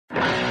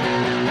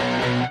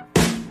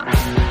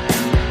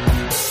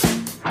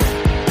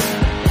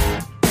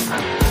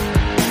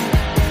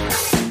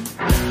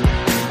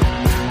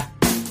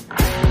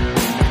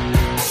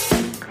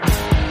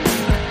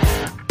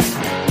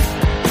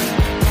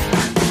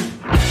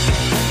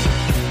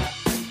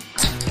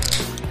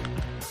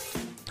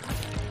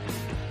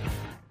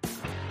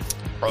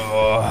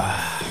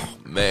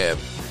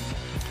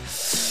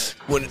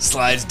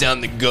Slides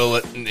down the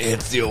gullet and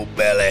hits the old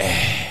belly.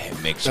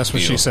 It makes That's you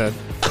what feel. she said.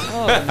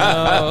 Oh,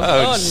 no.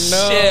 Oh,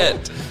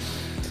 shit.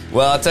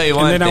 Well, I'll tell you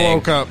one And then thing. I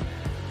woke up.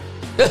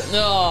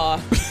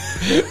 Oh.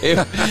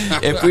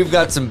 If we've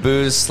got some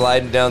booze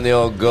sliding down the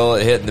old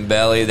gullet, hitting the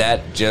belly,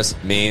 that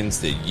just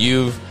means that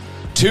you've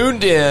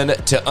tuned in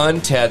to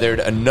Untethered,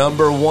 a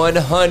number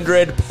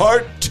 100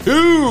 part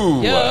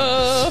 2.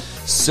 Yeah.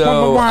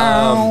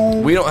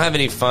 So we don't have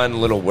any fun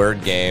little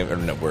word game or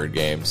no word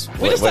games.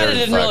 We decided it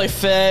didn't really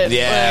fit.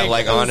 Yeah,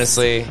 like it was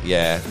honestly,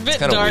 yeah, a bit it's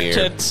kind of dark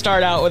weird. to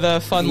start out with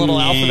a fun little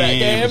alphabet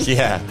game.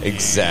 Yeah,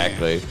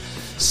 exactly.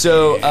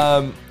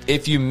 So,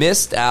 if you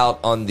missed out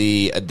on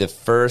the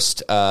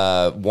first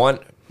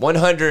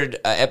 100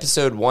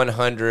 episode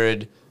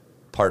 100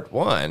 part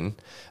 1,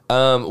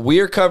 we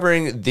are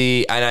covering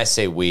and I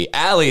say we,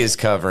 Allie is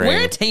covering.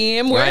 We're a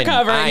team. We're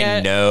covering it.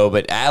 I know,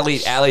 but Allie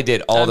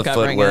did all the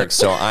covering footwork, it.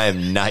 so I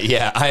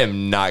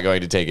am not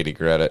going to take any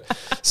credit.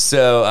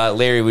 So,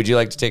 Larry, would you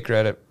like to take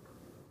credit?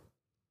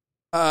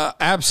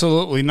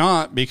 Absolutely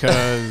not,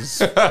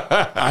 because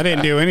I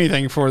didn't do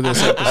anything for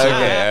this episode Okay,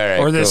 all right,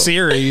 or this cool.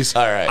 series.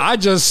 All right. I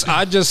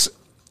just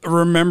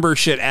remember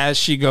shit as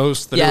she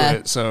goes through Yeah.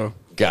 it. So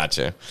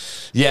Gotcha.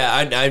 Yeah,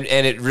 and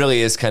it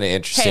really is kind of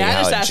interesting Hey, I how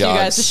just it asked jogs. you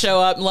guys to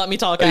show up and let me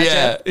talk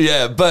at you.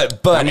 Yeah,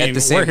 but I mean, at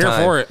the same we're here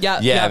time, for it.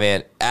 Yeah.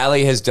 man.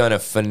 Allie has done a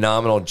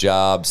phenomenal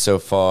job so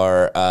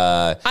far.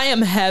 I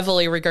am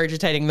heavily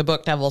regurgitating the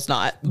book Devil's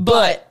Knot,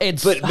 but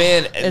it's so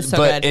good.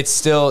 It's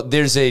still,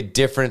 there's a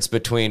difference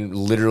between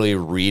literally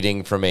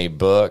reading from a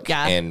book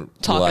and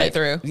talking it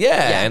through.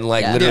 and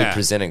literally Yeah.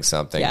 presenting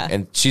something. Yeah.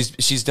 And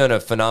she's done a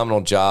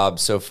phenomenal job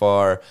so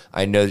far.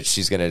 I know that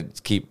she's going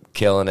to keep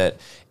killing it.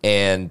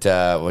 And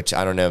which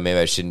I don't know, maybe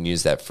I shouldn't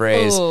use that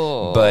phrase,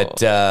 Ooh.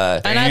 but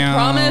and I Damn.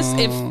 promise,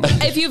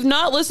 if you've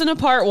not listened to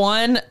part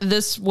 1,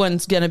 this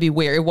one's gonna be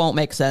weird. It won't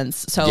make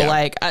sense. So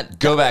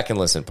go back and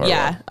listen to part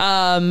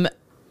 1.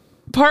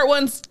 Part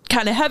 1's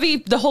kind of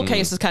heavy. The whole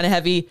case is kind of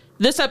heavy.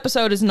 This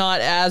episode is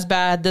not as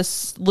bad.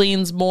 This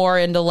leans more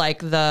into like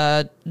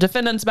the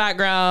defendants'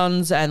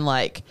 backgrounds and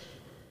like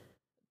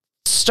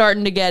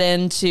starting to get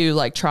into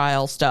like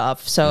trial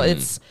stuff. So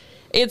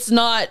it's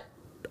not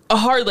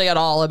hardly at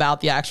all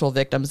about the actual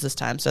victims this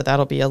time, so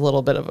that'll be a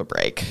little bit of a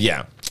break.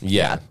 Yeah.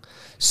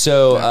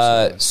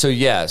 So,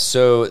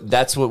 so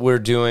that's what we're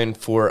doing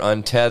for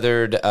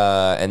Untethered.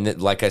 And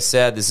like I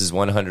said, this is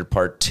 100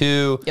 part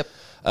 2. Yep.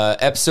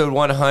 Episode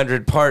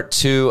 100 part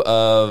 2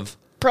 of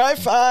Probably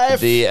 5.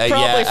 the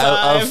Probably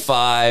 5. of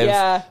 5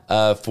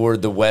 Yeah. for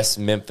the West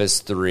Memphis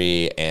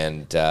 3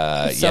 and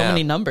So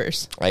many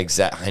numbers. I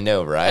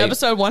know, right?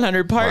 Episode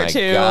 100 part 2.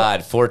 My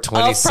God,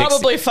 420 Of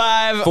probably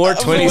 5.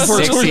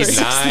 420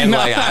 69.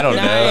 Like I don't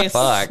know.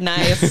 Fuck.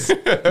 Nice.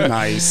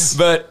 nice.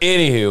 But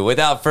anywho,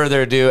 without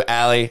further ado,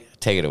 Allie,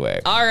 take it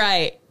away. All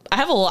right.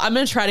 I'm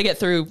going to try to get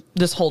through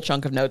this whole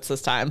chunk of notes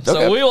this time. So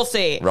Okay. we will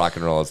see. Rock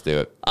and roll, let's do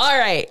it. All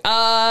right.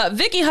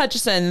 Vicky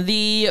Hutchison,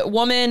 the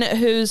woman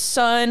whose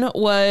son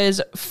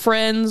was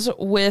friends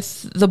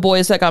with the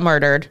boys that got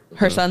murdered.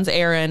 Her son's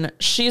Aaron.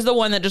 She's the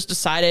one that just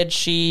decided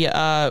she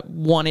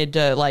wanted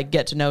to like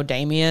get to know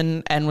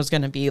Damien and was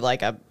going to be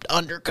like a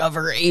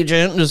undercover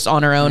agent just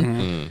on her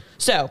own.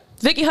 So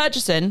Vicky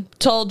Hutchison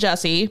told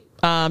Jesse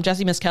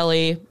Miss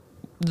Kelly,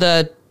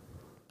 the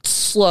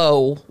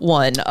slow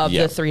one of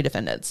the 3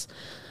 defendants.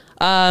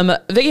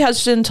 Vicky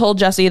Hutchison told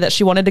Jesse that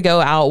she wanted to go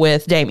out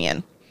with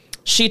Damien.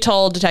 She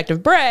told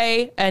Detective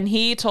Bray, and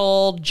he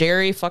told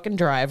Jerry fucking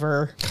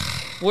Driver.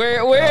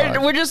 We're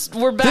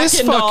back This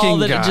into all fucking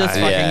the guy. just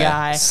fucking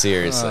guy.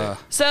 Seriously.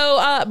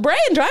 So Bray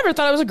and Driver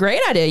thought it was a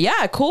great idea.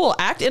 Yeah, cool.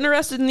 Act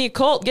interested in the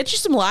occult. Get you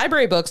some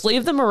library books.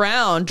 Leave them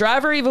around.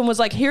 Driver even was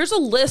like, here's a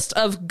list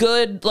of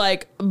good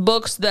like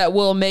books that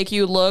will make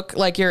you look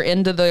like you're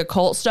into the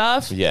occult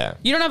stuff. Yeah.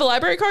 You don't have a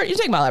library card? You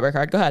take my library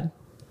card. Go ahead.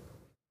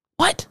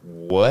 What?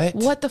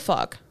 What the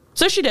fuck?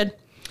 So she did.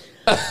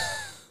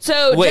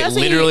 So Wait,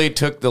 Jesse literally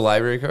took the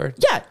library card?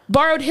 Yeah,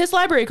 borrowed his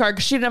library card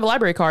because she didn't have a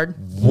library card.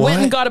 What?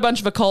 Went and got a bunch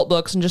of occult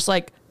books and just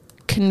like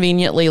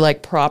conveniently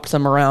like propped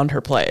them around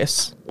her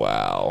place.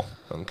 Wow.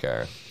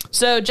 Okay.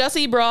 So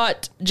Jesse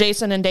brought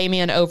Jason and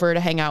Damien over to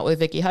hang out with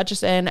Vicky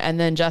Hutchison, and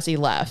then Jesse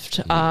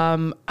left.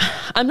 I'm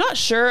not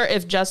sure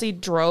if Jesse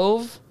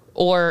drove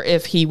or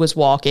if he was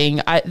walking.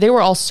 They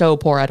were all so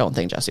poor, I don't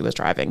think Jesse was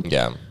driving.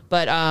 Yeah.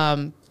 But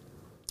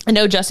I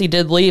know Jesse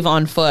did leave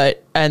on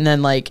foot, and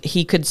then like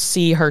he could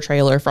see her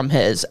trailer from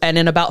his. And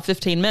in about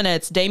 15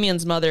 minutes,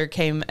 Damien's mother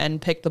came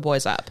and picked the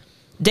boys up.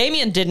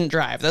 Damien didn't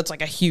drive. That's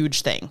like a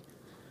huge thing.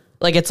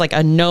 Like it's like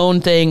a known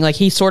thing. Like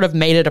he sort of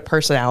made it a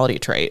personality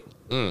trait.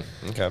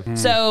 Okay.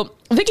 So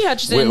Vicky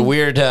Hutchison,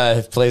 Weird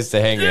place to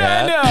hang your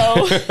hat.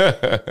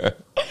 I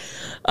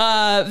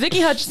know. Vicky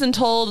Hutchison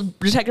told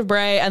Detective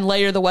Bray and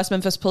later the West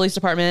Memphis Police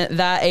Department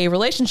that a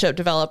relationship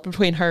developed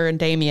between her and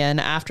Damien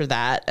after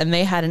that, and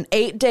they had an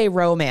 8-day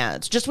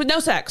romance, just with no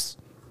sex,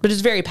 but it's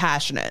very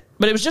passionate.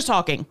 But it was just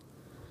talking.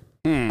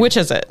 Which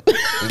is it?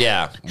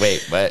 Yeah.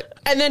 Wait, what?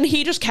 And then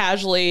he just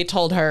casually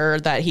told her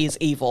that he's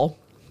evil.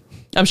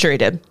 I'm sure he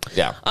did.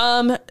 Yeah.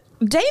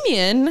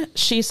 Damien,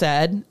 she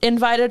said,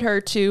 invited her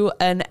to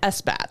an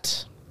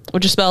SBAT,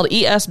 which is spelled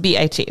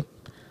ESBAT.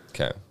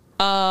 Okay.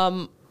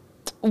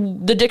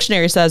 The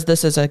dictionary says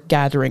this is a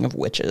gathering of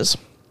witches.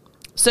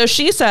 So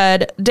she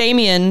said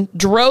Damien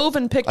drove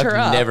and picked her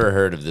up. I've never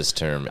heard of this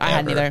term. I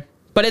hadn't either.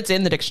 But it's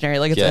in the dictionary.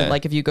 Like, it's in,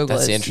 like, if you Google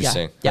That's it.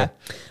 interesting. Yeah.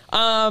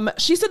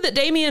 She said that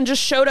Damien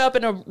just showed up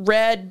in a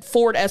red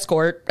Ford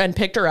Escort and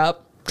picked her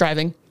up,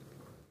 driving.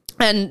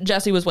 And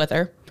Jesse was with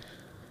her.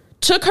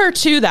 Took her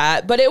to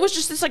that, but it was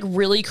just this, like,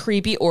 really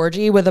creepy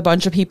orgy with a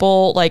bunch of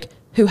people, like,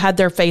 who had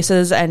their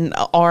faces and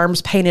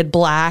arms painted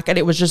black. And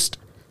it was just,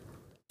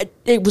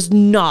 it was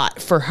not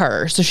for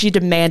her. So she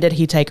demanded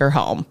he take her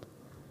home.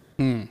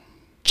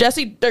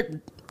 Jesse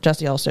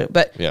also,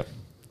 but yeah.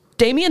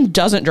 Damien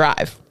doesn't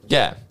drive.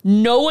 Yeah.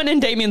 No one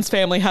in Damien's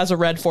family has a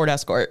red Ford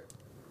Escort.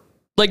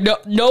 Like,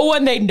 no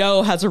one they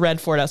know has a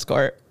red Ford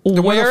Escort.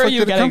 Where are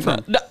you getting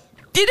from? No,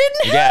 it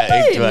didn't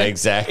happen. Yeah,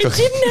 exactly. It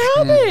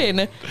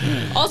didn't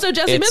happen. Also,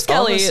 Jesse Miss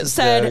Kelly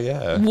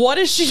said, what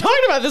is she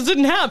talking about? This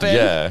didn't happen.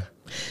 Yeah.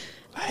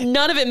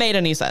 None of it made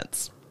any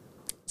sense.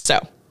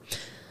 So,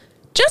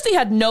 Jesse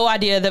had no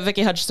idea that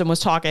Vicky Hutchison was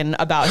talking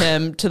about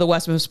him to the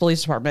West Memphis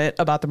Police Department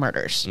about the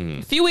murders.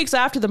 A few weeks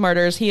after the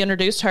murders, he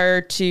introduced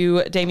her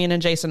to Damien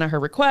and Jason at her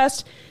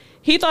request.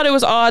 He thought it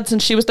was odd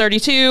since she was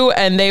 32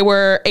 and they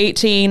were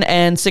 18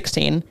 and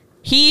 16.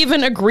 He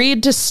even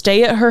agreed to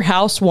stay at her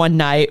house one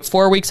night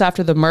 4 weeks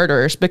after the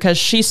murders because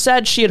she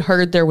said she had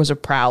heard there was a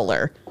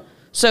prowler.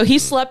 So he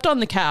slept on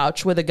the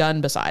couch with a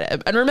gun beside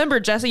him. And remember,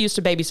 Jesse used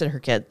to babysit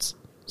her kids.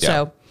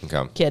 So,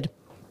 kid.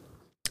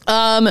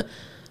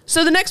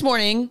 So the next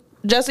morning,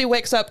 Jesse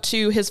wakes up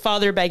to his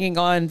father banging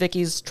on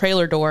Vicky's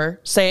trailer door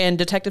saying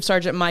Detective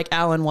Sergeant Mike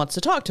Allen wants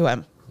to talk to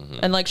him.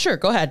 And like, sure,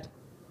 go ahead.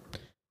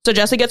 So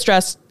Jesse gets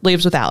dressed,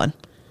 leaves with Allen.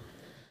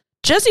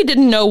 Jesse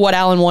didn't know what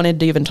Allen wanted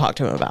to even talk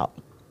to him about.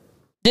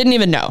 Didn't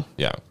even know.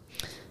 Yeah.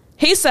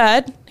 He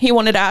said he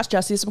wanted to ask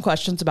Jesse some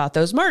questions about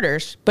those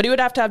murders, but he would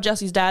have to have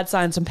Jesse's dad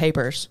sign some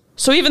papers.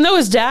 So even though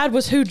his dad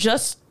was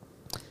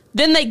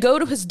then they go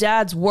to his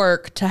dad's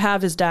work to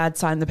have his dad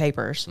sign the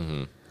papers.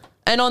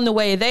 And on the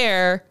way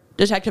there,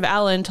 Detective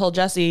Allen told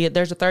Jesse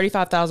there's a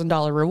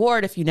 $35,000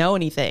 reward if you know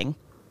anything.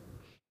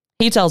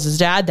 He tells his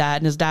dad that,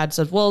 and his dad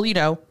says, well,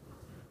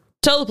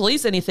 tell the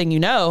police anything you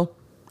know,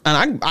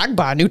 and I can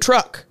buy a new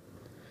truck.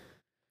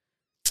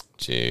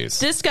 Jeez.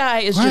 This guy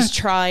is just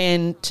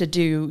trying to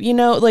do,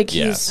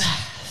 he's...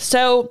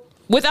 So,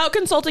 without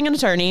consulting an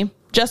attorney,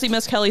 Jesse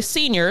Miss Kelly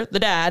Sr., the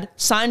dad,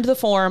 signed the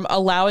form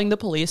allowing the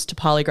police to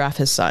polygraph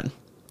his son.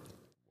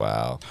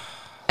 Wow.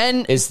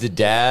 And is the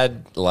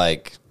dad,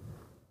 like,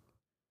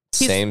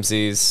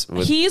 samesies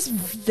with... He's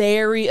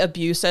very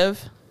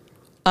abusive.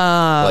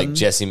 Like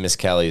Jesse Miss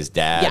Kelly's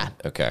dad? Yeah.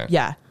 Okay.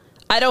 Yeah.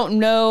 I don't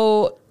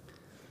know...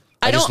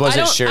 I don't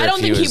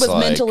think he was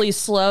mentally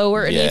slow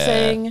or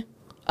anything.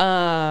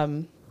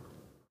 I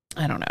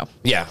don't know.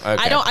 Yeah.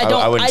 Okay.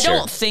 I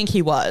don't think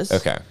he was.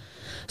 Okay.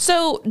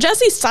 So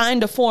Jesse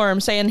signed a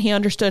form saying he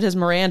understood his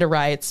Miranda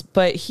rights,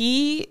 but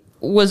he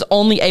was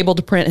only able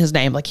to print his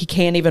name. Like, he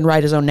can't even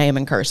write his own name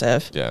in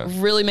cursive. Yeah.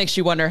 Really makes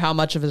you wonder how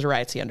much of his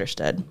rights he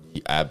understood.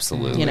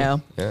 Absolutely.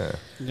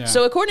 Yeah.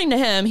 So according to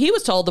him, he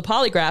was told the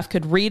polygraph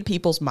could read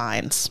people's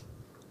minds.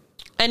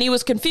 And he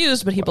was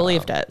confused, but he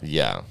believed it.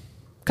 Yeah.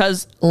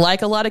 Because,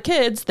 like a lot of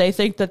kids, they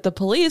think that the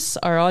police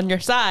are on your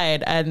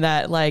side and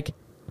that, like,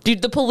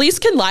 dude, the police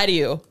can lie to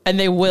you, and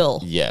they will.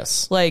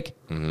 Yes. Like,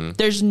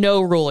 there's no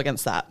rule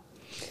against that.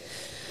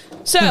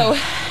 So,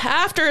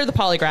 after the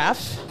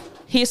polygraph,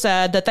 he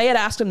said that they had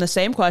asked him the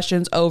same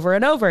questions over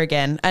and over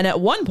again. And at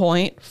one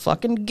point,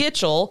 fucking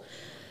Gitchell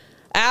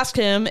asked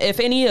him if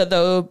any of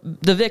the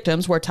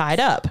victims were tied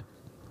up.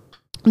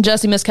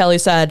 Jesse Miss Kelly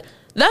said,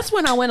 that's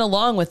when I went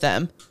along with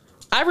them.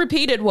 I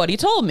repeated what he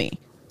told me.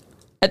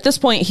 At this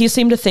point, he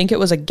seemed to think it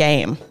was a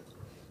game.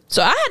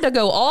 So I had to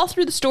go all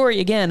through the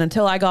story again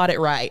until I got it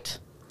right.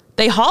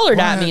 They hollered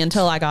at me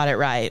until I got it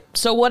right.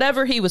 So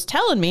whatever he was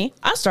telling me,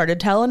 I started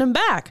telling him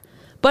back.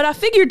 But I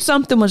figured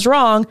something was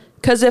wrong,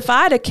 because if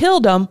I'd have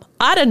killed him,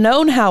 I'd have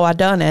known how I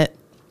done it.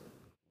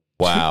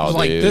 Wow,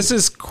 like, dude. this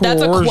is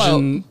That's a quote.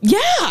 coercion. Yeah.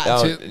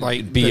 To,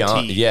 like,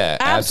 beyond. the T. Yeah,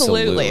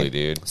 absolutely,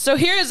 dude. So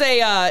here's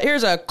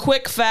a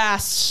quick,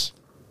 fast,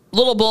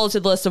 little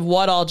bulleted list of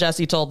what all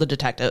Jesse told the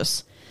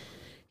detectives.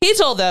 He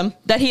told them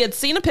that he had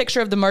seen a picture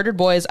of the murdered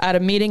boys at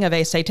a meeting of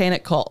a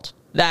satanic cult.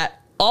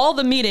 That all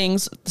the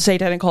meetings,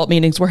 satanic cult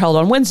meetings, were held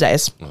on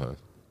Wednesdays.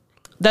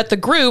 That the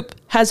group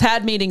has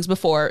had meetings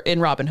before in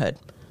Robin Hood.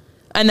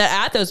 And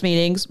that at those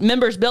meetings,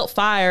 members built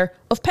fire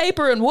of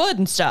paper and wood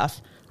and stuff.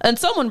 And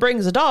someone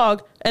brings a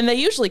dog, and they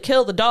usually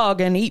kill the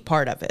dog and eat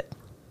part of it.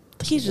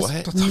 He's just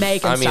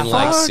making stuff up.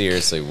 Like,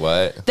 seriously,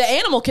 what? The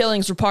animal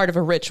killings were part of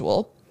a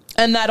ritual.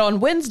 And that on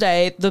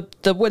Wednesday,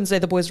 the Wednesday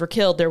the boys were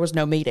killed, there was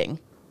no meeting.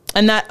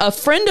 And that a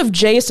friend of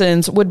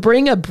Jason's would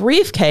bring a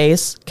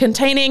briefcase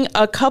containing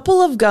a couple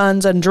of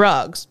guns and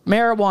drugs,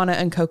 marijuana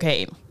and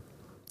cocaine.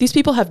 These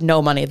people have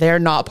no money. They're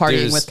not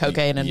partying with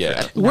cocaine and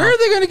drugs. Where are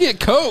they going to get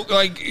coke?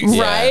 Like,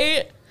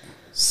 right?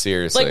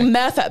 Seriously. Like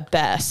meth at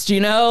best,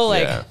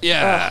 Like,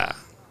 yeah.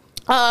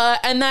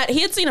 And that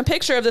he had seen a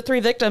picture of the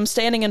 3 victims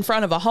standing in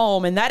front of a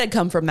home, and that had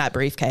come from that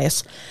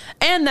briefcase.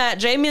 And that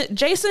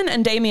Jason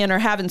and Damien are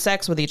having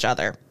sex with each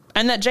other.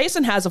 And that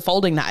Jason has a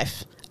folding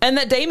knife. And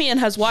that Damien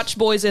has watched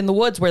boys in the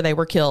woods where they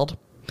were killed.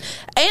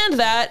 And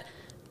that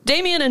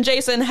Damien and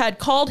Jason had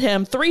called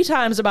him 3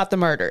 times about the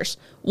murders.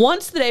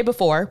 Once the day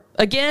before,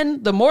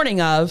 again the morning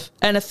of,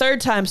 and a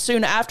 3rd time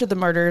soon after the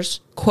murders,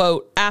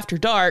 quote, after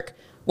dark,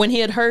 when he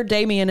had heard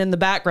Damien in the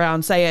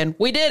background saying,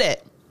 "We did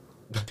it."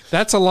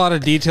 That's a lot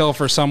of detail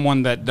for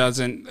someone that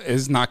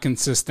is not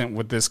consistent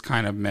with this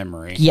kind of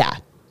memory. Yeah.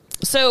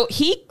 So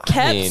he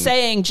kept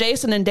saying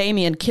Jason and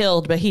Damien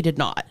killed, but he did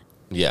not.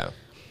 Yeah.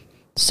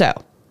 So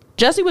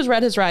Jesse was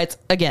read his rights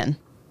again.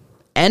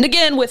 And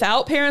again,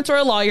 without parents or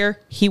a lawyer,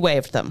 he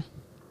waived them.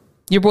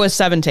 Your boy's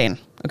 17,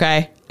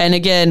 okay? And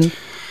again,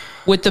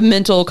 with the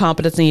mental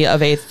competency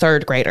of a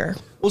 3rd grader.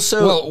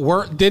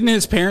 Didn't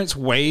his parents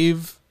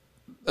waive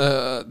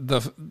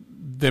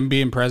them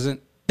being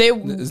present?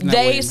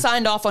 They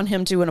signed off on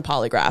him doing a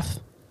polygraph.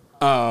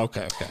 Oh,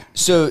 okay.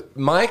 So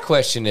my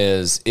question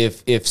is,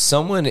 if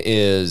someone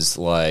is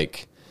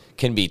like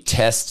can be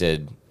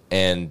tested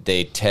and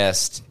they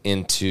test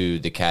into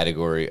the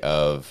category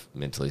of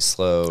mentally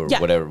slow or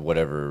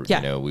whatever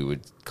we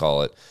would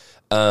call it,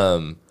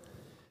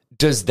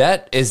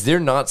 is there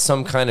not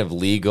some kind of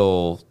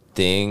legal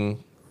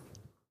thing?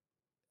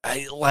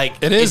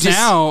 It's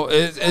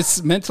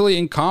mentally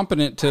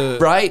incompetent to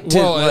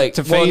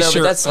face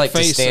that's like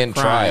to stand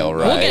trial,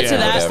 right? We'll get to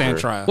that. Stand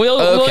trial.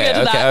 We'll get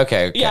to that.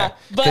 Okay. Yeah,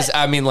 because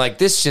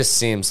this just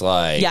seems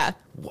like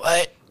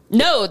what?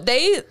 No,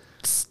 they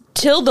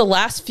till the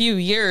last few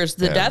years,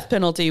 the death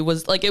penalty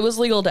was it was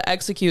legal to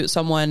execute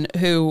someone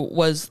who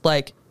was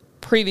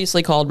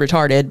previously called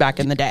retarded back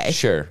in the day.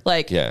 Sure.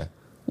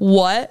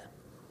 What?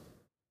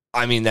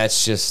 I mean,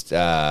 that's just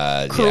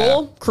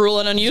cruel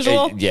and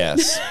unusual.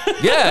 Yes.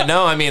 Yeah.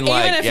 No. I mean,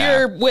 even if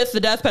you're with the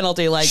death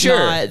penalty,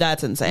 sure,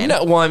 that's insane.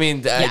 No. Well, I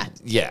mean,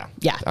 yeah.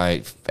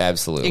 I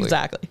absolutely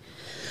exactly.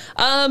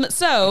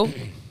 So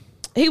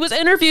he was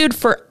interviewed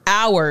for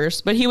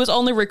hours, but he was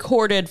only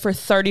recorded for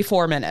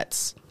 34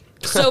 minutes.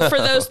 So for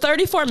those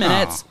 34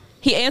 minutes,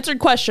 he answered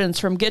questions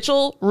from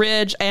Gitchell,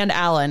 Ridge, and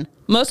Allen.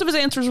 Most of his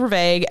answers were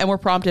vague and were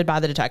prompted by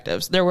the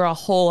detectives. There were a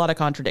whole lot of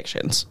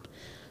contradictions.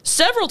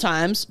 Several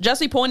times,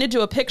 Jesse pointed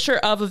to a picture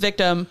of a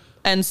victim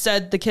and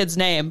said the kid's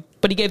name,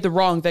 but he gave the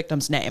wrong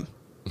victim's name.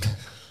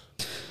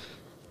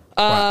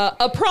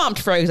 A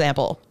prompt, for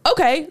example.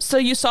 Okay, so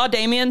you saw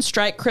Damien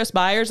strike Chris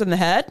Byers in the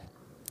head?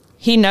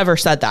 He never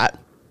said that,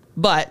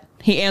 but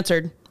he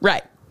answered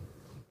right.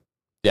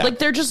 Yeah.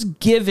 They're just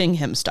giving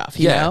him stuff,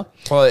 you know?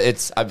 Well,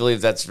 I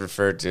believe that's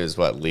referred to as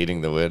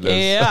leading the witness.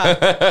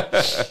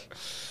 Yeah.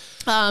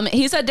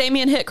 He said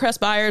Damien hit Chris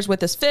Byers with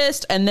his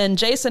fist, and then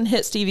Jason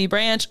hit Stevie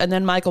Branch, and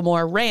then Michael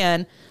Moore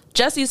ran.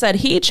 Jesse said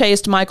he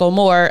chased Michael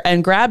Moore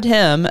and grabbed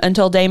him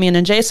until Damien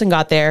and Jason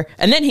got there,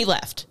 and then he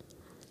left.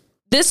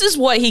 This is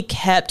what he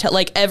kept,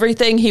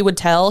 everything he would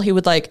tell, he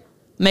would,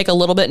 make a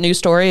little bit new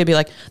story and be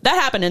like, that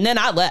happened, and then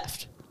I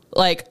left.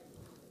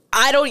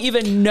 I don't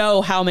even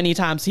know how many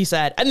times he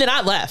said, and then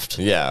I left.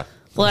 Yeah.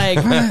 So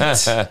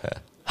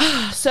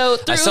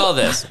I saw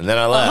this, and then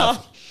I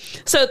left.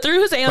 So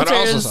through his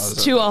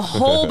answers to a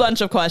whole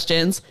bunch of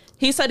questions,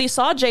 he said he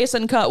saw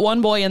Jason cut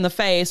one boy in the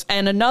face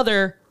and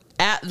another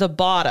at the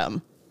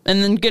bottom.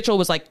 And then Gitchell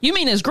was like, "You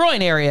mean his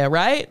groin area,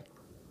 right?"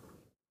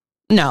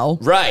 No.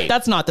 Right.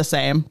 That's not the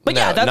same. But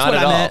no, that's what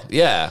I meant.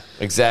 Yeah,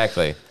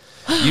 exactly.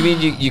 You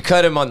mean you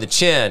cut him on the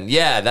chin?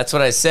 Yeah, that's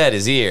what I said,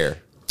 his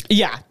ear.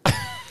 Yeah.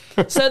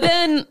 So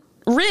then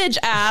Ridge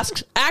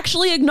asked,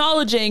 actually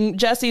acknowledging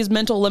Jesse's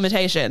mental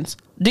limitations,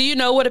 "Do you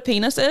know what a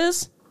penis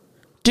is?"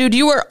 Dude,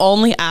 you are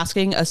only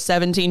asking a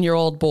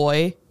 17-year-old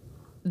boy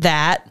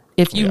that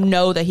if you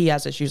know that he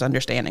has issues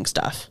understanding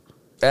stuff.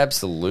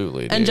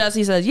 Absolutely, dude. And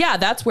Jesse says, yeah,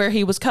 that's where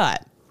he was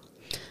cut.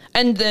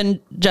 And then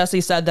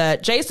Jesse said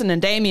that Jason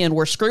and Damien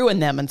were screwing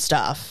them and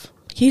stuff.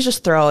 He's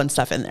just throwing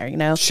stuff in there, you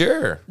know?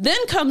 Sure.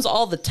 Then comes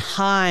all the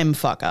time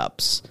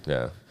fuck-ups.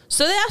 Yeah.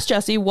 So they asked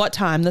Jesse what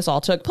time this all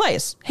took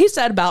place. He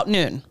said about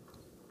noon.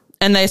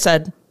 And they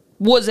said,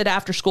 was it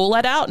after school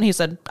let out? And he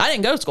said, I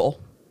didn't go to school.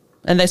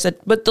 And they said,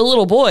 but the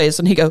little boys,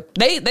 and he go,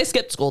 they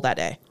skipped school that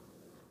day.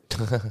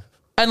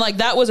 And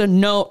that was a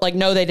no,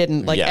 no, they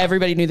didn't.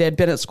 Everybody knew they had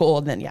been at school,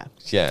 and then,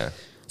 Yeah.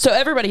 So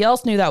everybody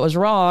else knew that was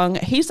wrong.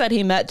 He said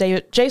he met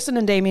Jason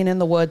and Damien in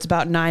the woods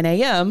about 9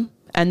 a.m.,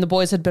 and the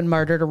boys had been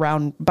murdered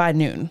around by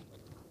noon.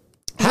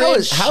 How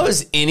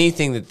is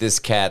anything that this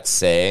cat's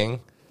saying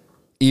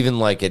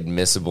even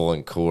admissible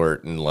in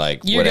court and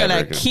you're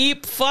whatever? Gonna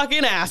keep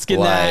fucking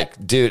asking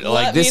that, dude.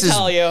 This is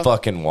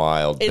fucking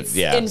wild.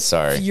 It's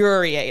sorry,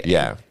 infuriating.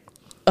 Yeah.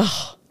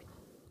 Ugh.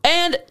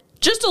 And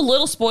just a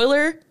little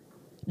spoiler: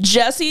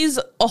 Jesse's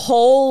a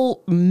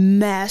whole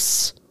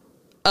mess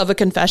of a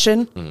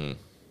confession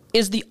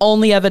is the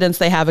only evidence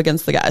they have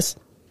against the guys.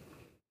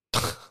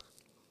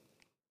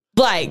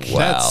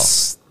 Wow.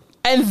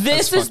 And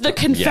this is the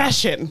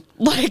confession.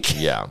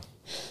 Yeah.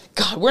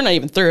 God, we're not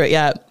even through it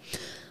yet.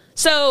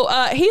 So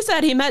he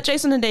said he met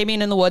Jason and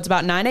Damien in the woods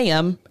about 9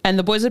 a.m. and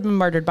the boys had been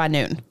murdered by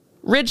noon.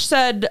 Ridge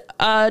said,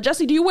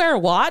 Jesse, do you wear a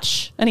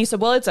watch? And he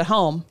said, well, it's at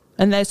home.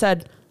 And they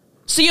said,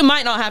 so you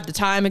might not have the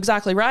time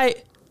exactly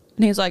right.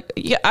 And he's like,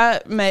 yeah,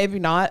 maybe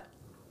not.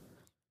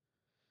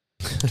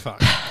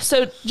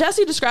 So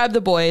Jesse described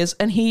the boys,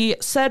 and he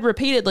said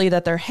repeatedly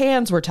that their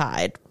hands were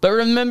tied. But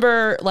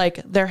remember,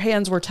 like, their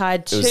hands were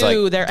tied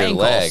to their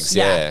ankles. Legs,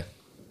 yeah.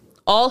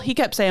 All he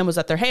kept saying was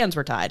that their hands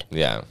were tied.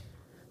 Yeah.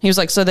 He was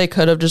like, so they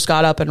could have just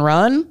got up and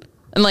run?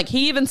 And, like,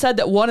 he even said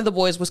that one of the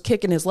boys was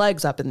kicking his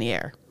legs up in the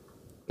air.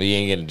 Well, you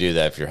ain't going to do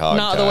that if you're hog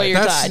Not the way you're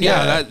tied.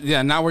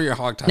 Yeah, not where you're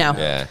hog tied. No.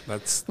 Yeah.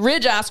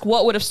 Ridge asked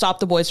what would have stopped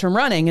the boys from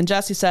running, and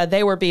Jesse said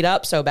they were beat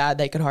up so bad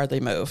they could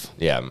hardly move.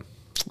 Yeah.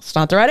 It's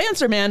not the right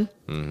answer, man.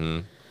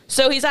 Mm-hmm.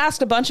 So he's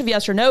asked a bunch of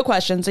yes or no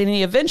questions, and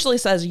he eventually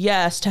says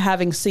yes to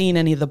having seen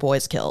any of the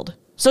boys killed.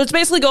 So it's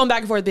basically going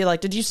back and forth, be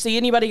like, did you see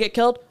anybody get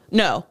killed?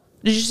 No.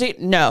 Did you see?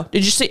 No.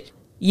 Did you see?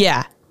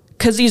 Yeah.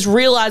 Because he's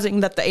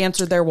realizing that the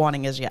answer they're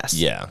wanting is yes.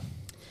 Yeah.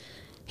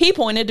 He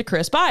pointed to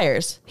Chris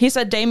Byers. He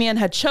said Damien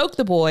had choked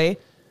the boy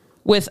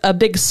with a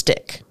big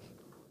stick.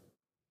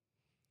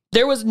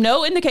 There was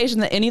no indication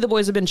that any of the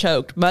boys had been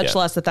choked, much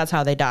less that that's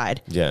how they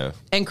died. Yeah.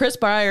 And Chris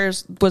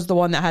Byers was the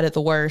one that had it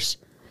the worst.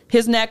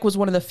 His neck was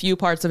one of the few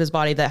parts of his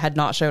body that had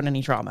not shown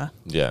any trauma.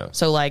 Yeah.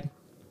 So, like,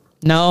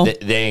 no.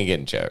 They ain't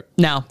getting choked.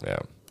 No. Yeah.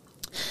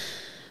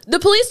 The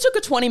police took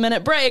a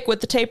 20-minute break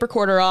with the tape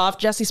recorder off.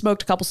 Jesse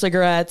smoked a couple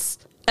cigarettes.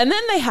 And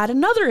then they had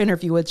another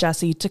interview with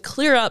Jesse to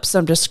clear up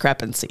some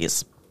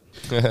discrepancies.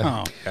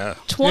 Oh, yeah.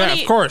 20,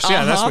 yeah, of course.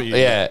 Yeah, that's what you do.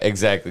 Yeah,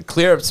 exactly.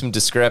 Clear up some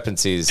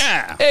discrepancies.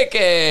 Yeah.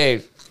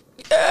 AKA,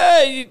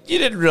 you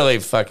didn't really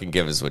fucking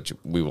give us what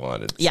we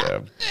wanted. Yeah.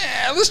 So.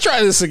 Yeah, let's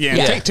try this again.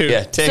 Yeah. Take two.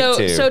 Yeah, take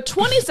two. So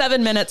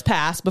 27 minutes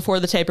passed before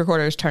the tape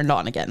recorders turned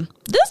on again.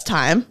 This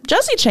time,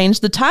 Jesse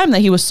changed the time that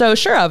he was so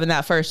sure of in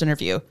that first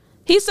interview.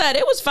 He said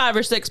it was 5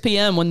 or 6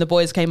 p.m. when the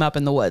boys came up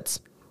in the woods.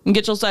 And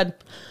Gitchell said,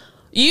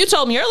 you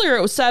told me earlier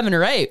it was 7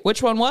 or 8.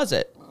 Which one was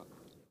it?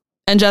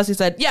 And Jesse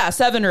said, yeah,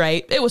 7 or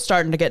 8. It was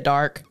starting to get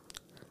dark.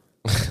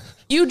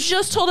 You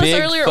just told us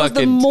earlier it was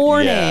the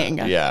morning.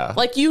 Yeah.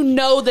 Like, you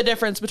know the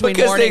difference between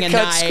because morning they and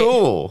cut night.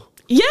 school.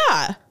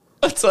 Yeah.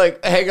 It's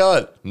like, hang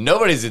on.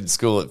 Nobody's in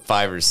school at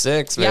 5 or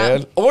 6, man.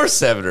 Yeah. Or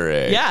 7 or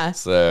 8. Yeah.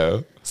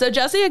 So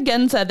Jesse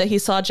again said that he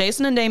saw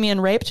Jason and Damien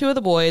rape 2 of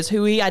the boys,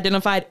 who he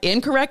identified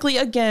incorrectly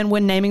again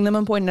when naming them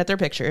and pointing at their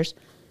pictures.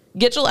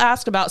 Gitchell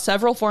asked about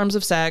several forms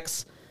of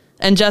sex,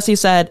 and Jesse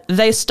said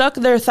they stuck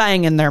their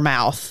thang in their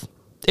mouth.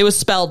 It was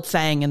spelled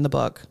thang in the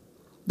book.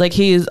 Like,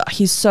 he's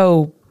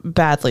so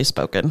badly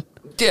spoken.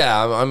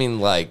 yeah, I mean,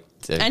 like,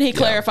 And he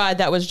clarified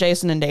that was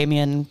Jason and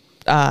Damien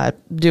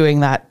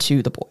doing that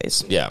to the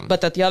boys. Yeah. But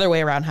that the other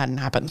way around hadn't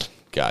happened.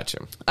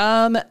 Gotcha.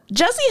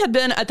 Jesse had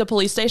been at the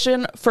police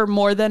station for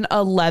more than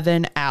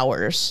 11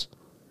 hours.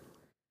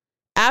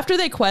 After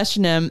they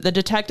questioned him, the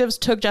detectives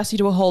took Jesse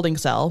to a holding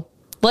cell.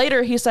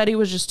 Later, he said he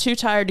was just too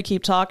tired to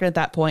keep talking at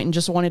that point and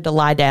just wanted to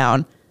lie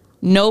down.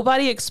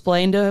 Nobody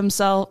explained to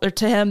himself or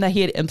to him that he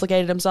had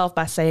implicated himself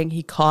by saying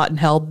he caught and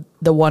held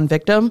the one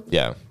victim.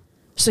 Yeah.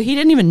 So he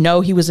didn't even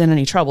know he was in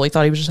any trouble. He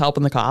thought he was just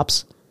helping the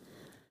cops.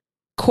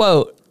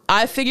 Quote,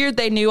 I figured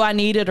they knew I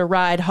needed a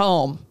ride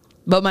home,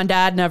 but my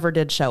dad never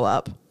did show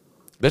up.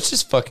 That's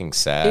just fucking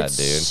sad, It's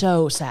dude.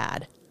 so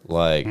sad.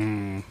 Like,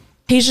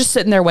 He's just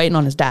sitting there waiting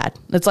on his dad.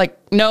 It's like,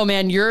 no,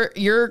 man,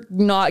 you're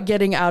not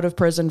getting out of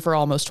prison for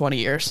almost 20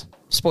 years.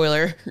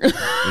 Spoiler.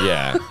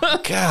 yeah.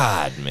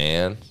 God,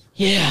 man.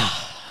 Yeah.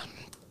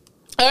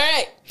 All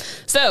right.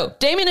 So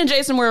Damien and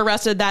Jason were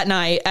arrested that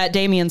night at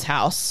Damien's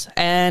house.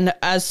 And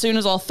as soon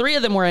as all 3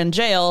 of them were in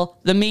jail,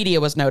 the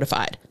media was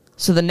notified.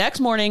 So the next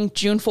morning,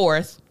 June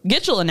 4th,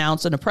 Gitchell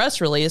announced in a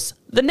press release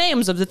the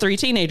names of the 3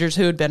 teenagers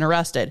who had been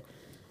arrested.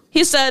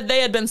 He said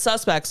they had been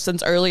suspects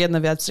since early in the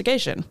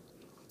investigation.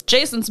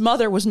 Jason's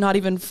mother was not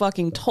even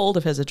fucking told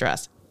of his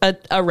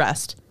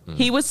arrest.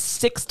 He was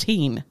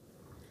 16.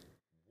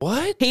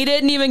 What? He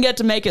didn't even get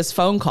to make his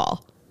phone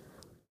call.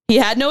 He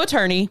had no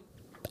attorney.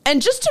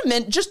 And just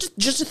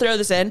to throw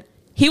this in,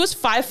 he was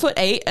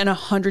 5'8" and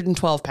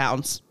 112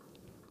 pounds.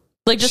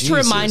 Like, just to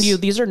remind you,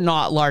 these are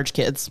not large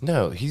kids.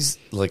 No, he's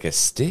like a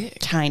stick.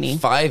 Tiny.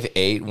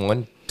 5'8",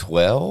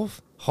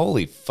 112?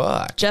 Holy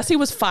fuck. Jesse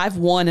was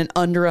 5'1" and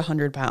under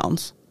 100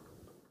 pounds.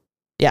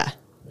 Yeah.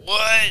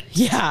 What?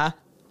 Yeah.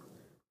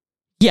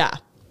 Yeah.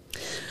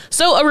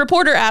 So a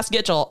reporter asked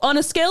Gitchell, on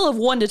a scale of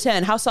 1 to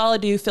 10, how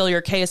solid do you feel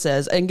your case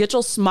is? And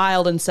Gitchell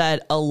smiled and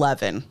said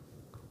 11.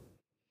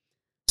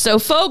 So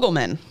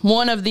Fogelman,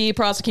 one of the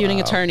prosecuting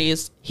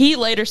attorneys, he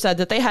later said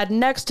that they had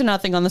next to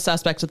nothing on the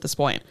suspects at this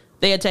point.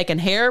 They had taken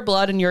hair,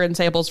 blood, and urine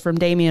samples from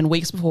Damien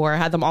weeks before,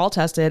 had them all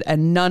tested,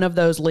 and none of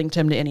those linked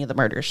him to any of the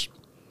murders.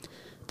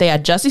 They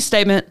had Jesse's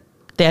statement,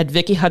 they had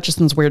Vicky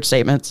Hutchison's weird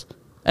statements,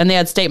 and they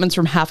had statements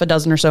from half a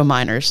dozen or so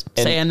minors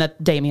saying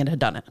that Damien had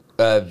done it.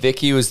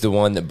 Vicky was the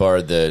one that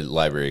borrowed the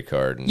library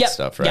card and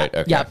stuff, right?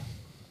 Yep.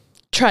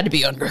 Tried to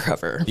be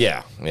undercover.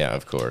 Yeah,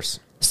 of course.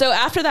 So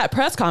after that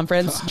press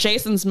conference,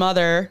 Jason's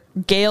mother,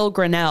 Gail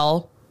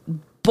Grinnell,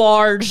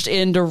 barged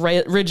into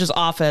Ridge's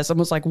office and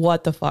was like,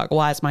 what the fuck?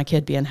 Why is my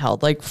kid being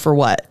held? Like, for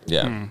what?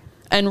 Yeah.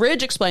 And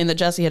Ridge explained that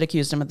Jesse had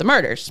accused him of the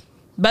murders.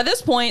 By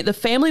this point, the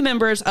family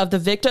members of the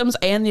victims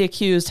and the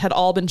accused had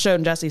all been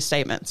shown Jesse's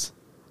statements.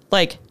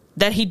 Like,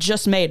 that he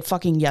just made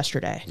fucking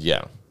yesterday.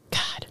 Yeah.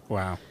 God.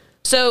 Wow.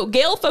 So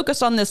Gail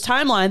focused on this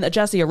timeline that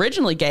Jesse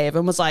originally gave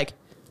and was like,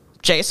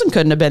 Jason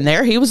couldn't have been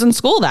there. He was in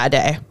school that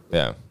day.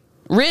 Yeah.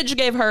 Ridge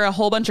gave her a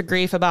whole bunch of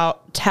grief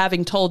about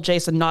having told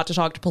Jason not to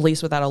talk to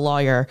police without a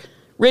lawyer.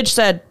 Ridge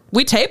said,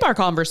 we tape our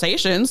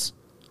conversations.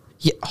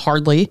 Yeah,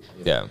 hardly.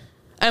 Yeah.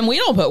 And we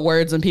don't put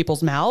words in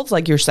people's mouths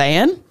like you're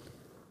saying.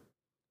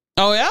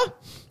 Oh, yeah?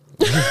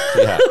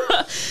 Yeah.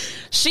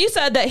 She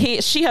said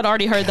that she had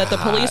already heard that the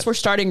police were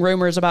starting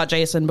rumors about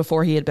Jason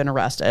before he had been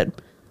arrested.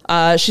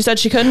 She said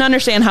she couldn't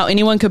understand how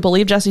anyone could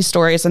believe Jesse's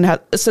stories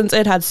since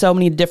it had so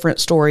many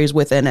different stories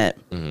within it.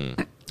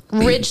 Mm-hmm.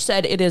 Ridge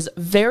said it is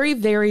very,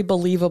 very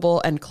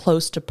believable and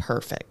close to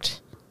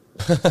perfect.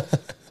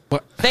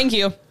 Thank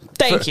you.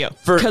 Thank you.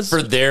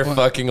 For their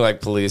fucking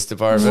like police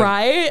department.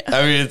 Right?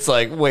 I mean, it's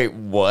like, wait,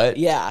 what?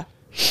 Yeah.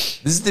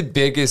 This is the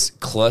biggest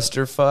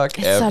clusterfuck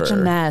It's ever. such a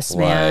mess,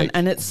 man. Like,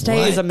 And it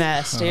stays a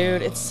mess,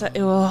 dude. It's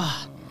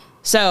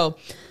so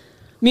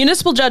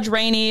municipal judge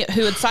Rainey,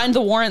 who had signed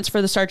the warrants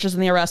for the searches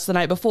and the arrests the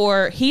night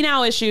before, he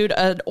now issued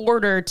an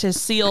order to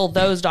seal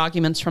those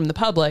documents from the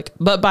public.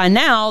 But by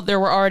now, there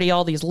were already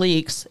all these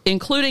leaks,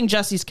 including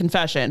Jesse's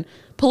confession.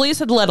 Police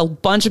had let a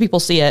bunch of people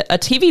see it. A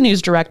TV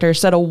news director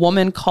said a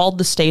woman called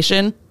the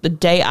station the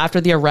day after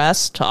the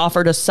arrest to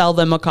offer to sell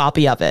them a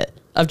copy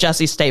of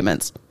Jesse's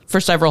statements, for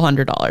several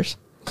 $100s.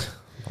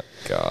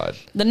 God.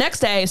 The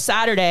next day,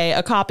 Saturday,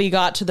 a copy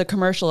got to the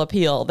Commercial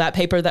Appeal, that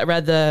paper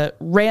that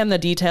ran the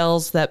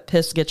details that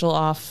pissed Gitchell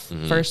off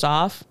first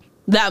off.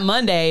 That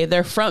Monday,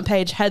 their front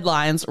page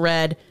headlines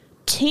read,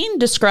 "Teen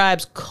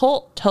describes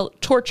cult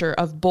torture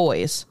of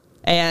boys,"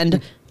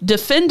 and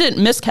 "Defendant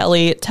Miss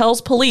Kelly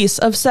tells police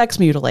of sex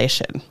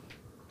mutilation."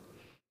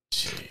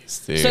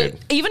 Jeez, dude. So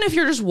even if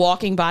you're just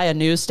walking by a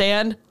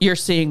newsstand, you're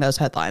seeing those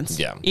headlines.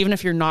 Yeah. Even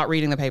if you're not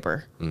reading the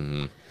paper.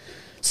 Mm-hmm.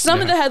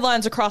 Some of the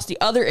headlines across the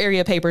other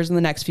area papers in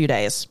the next few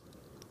days.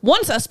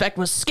 One suspect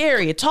was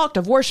scary, talked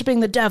of worshiping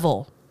the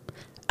devil.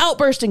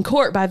 Outburst in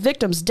court by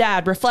victim's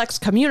dad reflects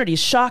community's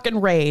shock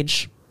and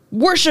rage.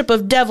 Worship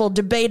of devil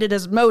debated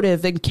as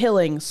motive in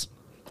killings.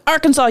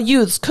 Arkansas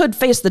youths could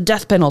face the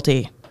death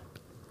penalty.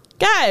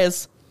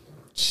 Guys.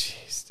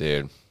 Jeez,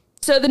 dude.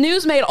 So the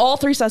news made all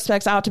three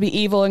suspects out to be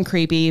evil and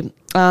creepy.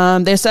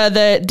 They said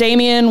that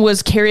Damien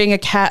was carrying a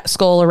cat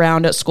skull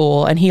around at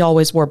school, and he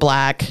always wore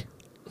black.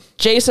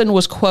 Jason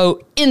was,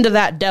 quote, into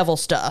that devil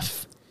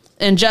stuff.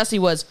 And Jesse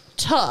was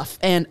tough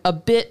and a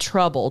bit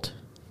troubled.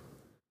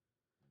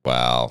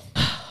 Wow.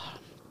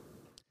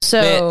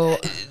 So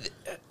Man,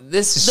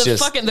 this is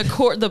just fucking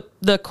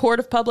the court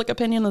of public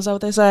opinion, is that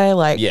what they say?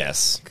 Like,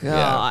 yes.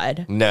 God.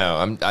 Yeah.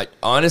 No, I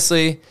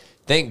honestly,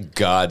 thank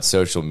God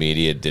social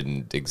media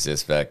didn't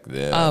exist back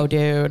then. Oh,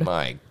 dude.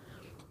 My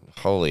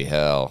holy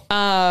hell.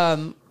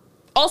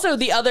 Also,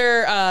 the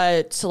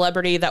other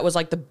celebrity that was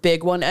like the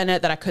big one in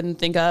it that I couldn't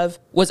think of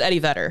was Eddie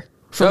Vedder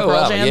from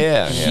Pearl Jam.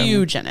 Yeah.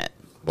 Huge in it.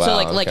 Wow, So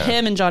like okay.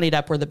 him and Johnny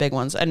Depp were the big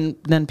ones, and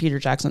then Peter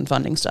Jackson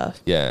funding stuff.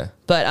 Yeah.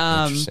 But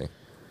Interesting.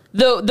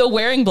 the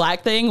wearing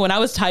black thing, when I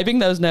was typing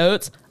those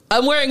notes,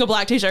 I'm wearing a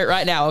black t-shirt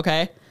right now,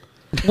 okay?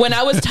 When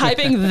I was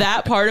typing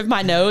that part of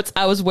my notes,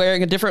 I was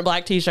wearing a different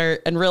black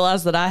t-shirt and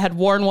realized that I had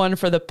worn one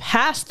for the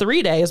past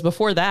 3 days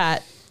before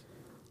that.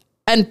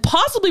 And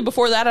possibly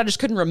before that, I just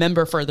couldn't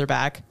remember further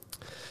back.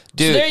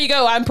 Dude, So there you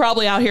go. I'm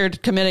probably out here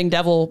committing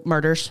devil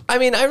murders. I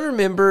mean, I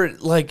remember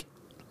like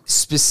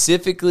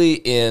specifically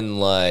in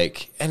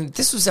like, and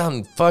this was out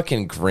in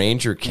fucking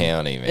Granger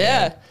County, man.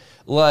 Yeah.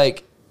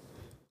 Like,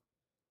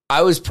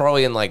 I was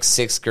probably in like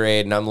 6th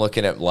grade, and I'm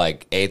looking at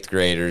like 8th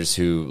graders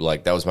who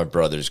like, that was my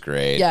brother's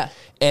grade. Yeah.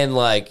 And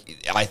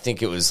like, I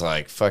think it was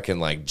like fucking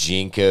like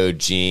Jinko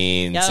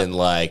jeans Yep. and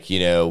like,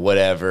 you know,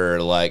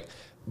 whatever, like,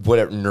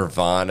 whatever,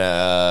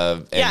 Nirvana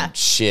and Yeah.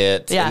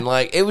 shit. Yeah. And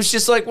like, it was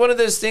just like one of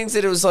those things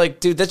that it was like,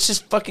 dude, that's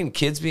just fucking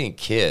kids being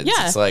kids.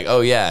 Yeah. It's like,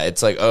 oh yeah.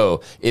 It's like,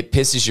 oh, it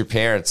pisses your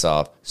parents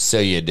off, so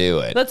you do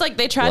it. That's like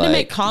they tried to Like,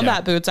 make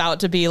combat boots out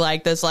to be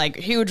like this like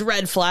huge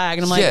red flag.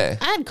 And I'm like, Yeah.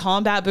 I had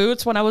combat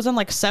boots when I was in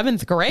like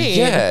 7th grade.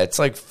 Yeah, it's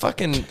like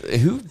fucking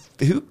who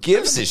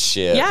gives a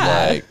shit?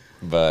 Yeah. Like,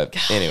 but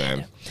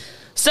anyway.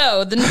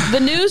 So the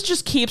news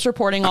just keeps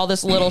reporting all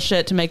this little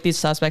shit to make these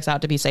suspects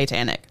out to be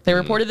satanic. They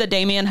reported that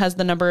Damien has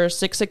the number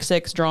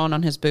 666 drawn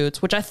on his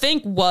boots, which I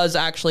think was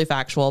actually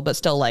factual, but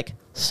still like,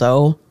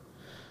 so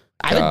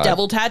I have a God.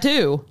 devil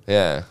tattoo.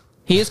 Yeah.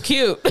 He is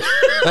cute.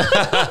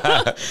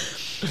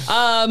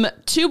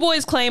 2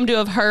 boys claim to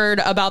have heard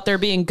about there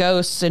being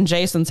ghosts in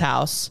Jason's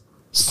house.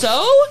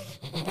 So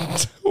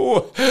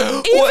What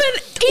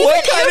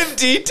even kind of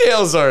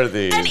details are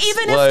these? and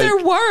even Like, if there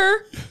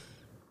were,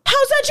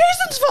 how's that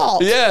Jason's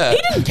fault? Yeah.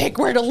 He didn't pick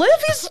where to live.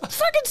 He's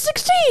fucking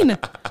 16.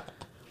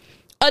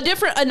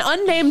 An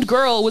unnamed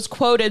girl was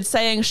quoted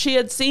saying she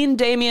had seen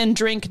Damien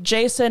drink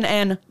Jason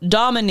and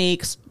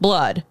Dominique's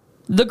blood.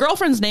 The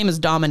girlfriend's name is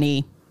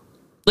Dominique.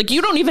 Like,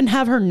 you don't even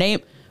have her name.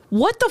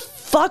 What the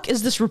fuck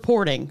is this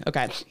reporting?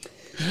 Okay.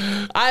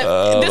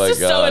 This is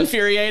so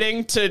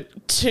infuriating to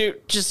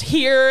just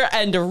hear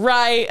and to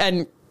write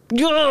and...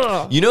 You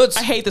know,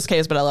 I hate this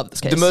case, but I love this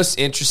case. The most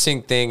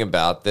interesting thing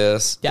about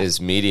this is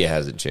media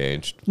hasn't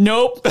changed.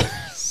 Nope.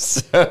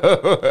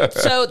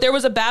 So there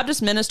was a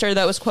Baptist minister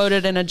that was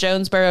quoted in a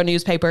Jonesboro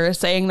newspaper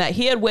saying that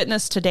he had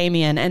witnessed to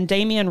Damien, and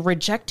Damien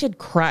rejected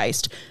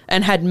Christ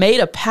and had made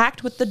a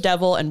pact with the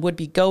devil and would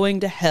be going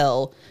to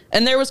hell.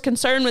 And there was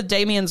concern with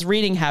Damien's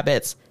reading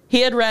habits. He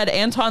had read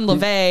Anton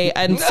LaVey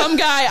and some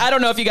guy, I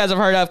don't know if you guys have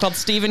heard of, called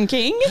Stephen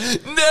King.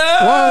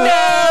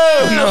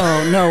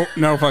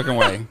 No fucking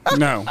way.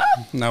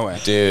 No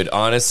way. Dude,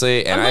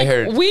 honestly, and I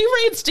heard... We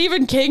read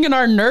Stephen King in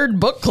our nerd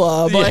book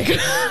club. Like,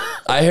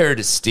 I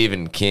heard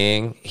Stephen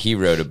King, he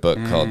wrote a book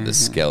called The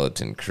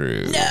Skeleton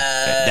Crew. No.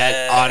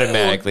 That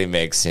automatically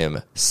makes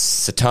him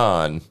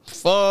Satan.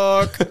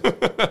 Fuck.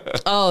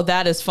 Oh,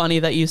 that is funny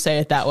that you say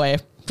it that way.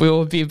 We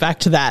will be back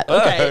to that.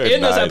 Okay,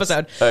 in this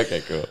episode.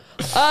 Okay, cool.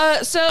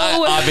 So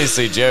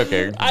obviously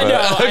joking. I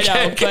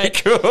know,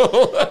 but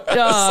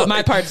cool.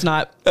 My part's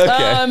not.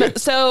 Okay.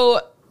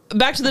 So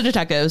back to the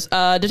detectives.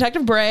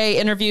 Detective Bray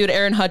interviewed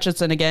Aaron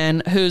Hutchinson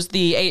again, who's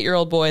the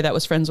 8-year-old boy that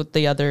was friends with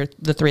the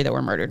 3 that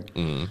were murdered.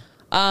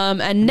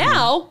 And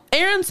now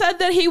Aaron said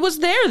that he was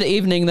there the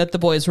evening that the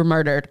boys were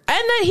murdered,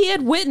 and that he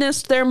had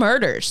witnessed their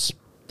murders.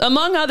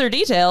 Among other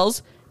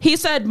details, he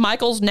said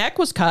Michael's neck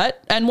was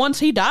cut, and once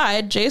he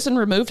died, Jason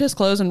removed his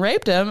clothes and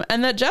raped him,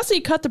 and that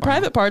Jesse cut the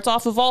private parts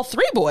off of all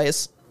 3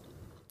 boys.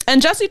 And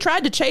Jesse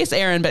tried to chase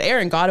Aaron, but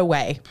Aaron got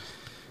away.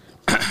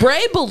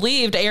 Bray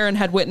believed Aaron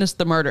had witnessed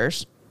the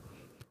murders.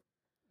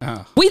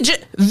 Vicky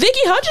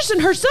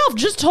Hutchinson herself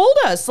just told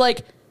us,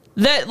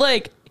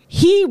 that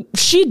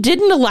she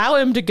didn't allow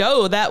him to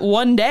go that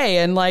one day,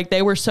 and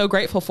they were so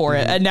grateful for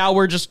it, and now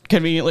we're just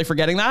conveniently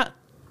forgetting that.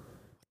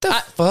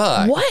 What the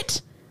fuck?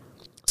 What?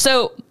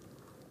 So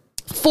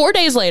 4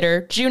 days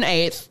later, June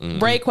 8th,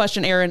 Bray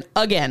questioned Aaron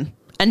again,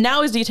 and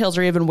now his details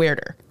are even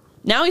weirder.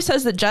 Now he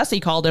says that Jesse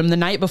called him the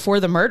night before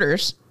the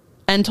murders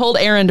and told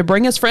Aaron to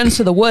bring his friends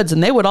to the woods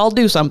and they would all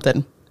do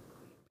something.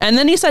 And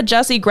then he said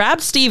Jesse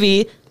grabbed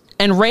Stevie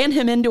and ran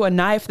him into a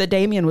knife that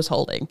Damien was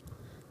holding.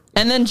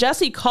 And then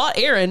Jesse caught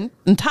Aaron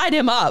and tied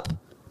him up,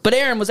 but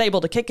Aaron was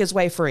able to kick his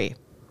way free.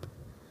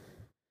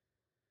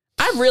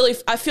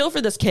 I feel for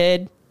this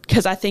kid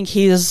because I think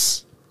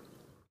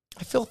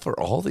I feel for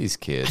all these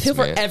kids. I feel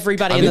for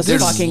everybody in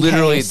this fucking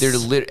case.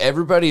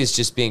 Everybody is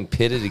just being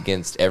pitted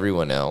against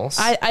everyone else.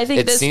 I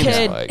think this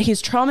kid,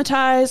 he's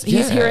traumatized.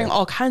 He's hearing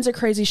all kinds of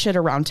crazy shit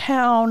around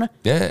town.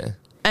 Yeah.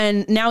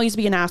 And now he's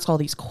being asked all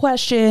these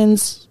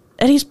questions.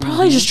 And he's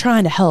probably just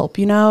trying to help,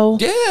 you know?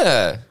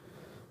 Yeah.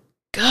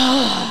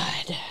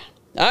 God.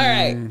 All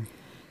right.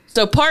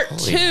 So part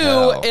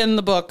 2 in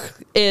the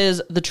book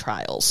is the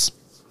trials.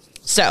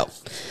 So...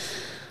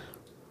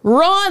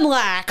 Ron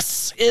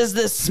Lax is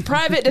this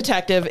private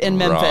detective in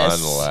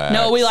Memphis. Ron Lax.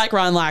 No, we like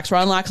Ron Lax.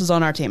 Ron Lax is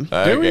on our team.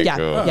 Okay, yeah,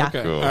 cool. Yeah.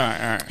 Cool. All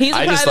right. He's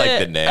I just like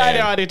the name. I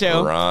know, I do too.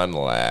 Ron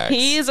Lax.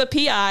 He's a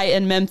PI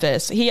in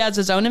Memphis. He has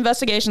his own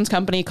investigations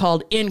company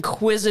called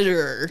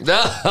Inquisitor.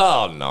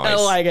 Oh, nice. I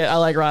like it. I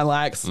like Ron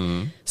Lax.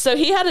 So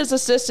he had his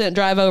assistant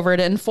drive over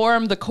to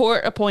inform the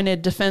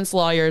court-appointed defense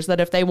lawyers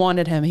that if they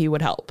wanted him, he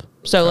would help.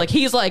 So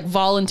he's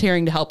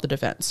volunteering to help the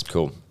defense.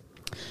 Cool.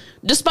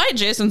 Despite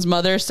Jason's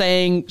mother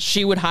saying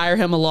she would hire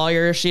him a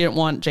lawyer, she didn't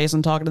want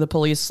Jason talking to the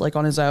police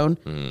on his own.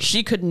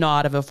 She could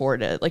not have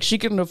afforded it. She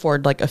couldn't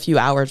afford a few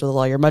hours with a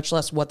lawyer, much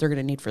less what they're going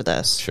to need for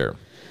this. Sure.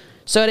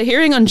 So at a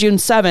hearing on June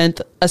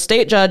 7th, a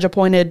state judge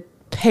appointed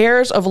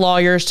pairs of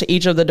lawyers to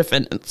each of the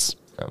defendants.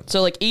 Oh.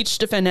 So each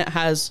defendant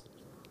has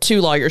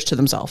 2 lawyers to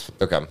themselves.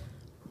 Okay.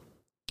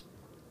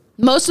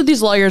 Most of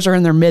these lawyers are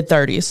in their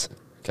mid-30s.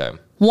 Okay.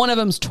 One of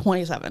them's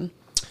 27.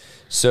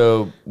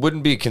 So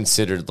wouldn't be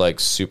considered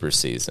super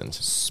seasoned.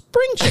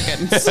 Spring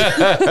chickens.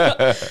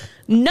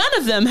 None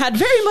of them had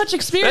very much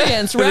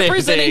experience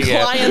representing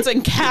clients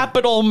in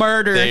capital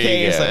murder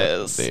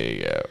cases. There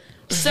you go.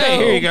 So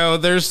here you go.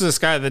 There's this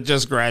guy that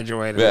just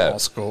graduated law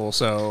school.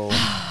 So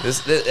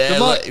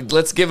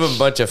let's give him a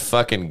bunch of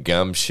fucking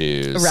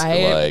gumshoes.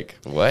 Right.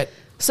 What?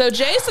 So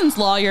Jason's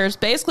lawyers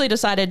basically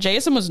decided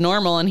Jason was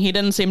normal and he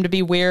didn't seem to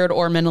be weird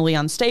or mentally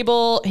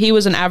unstable. He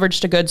was an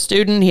average to good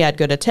student. He had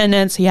good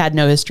attendance. He had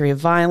no history of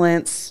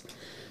violence.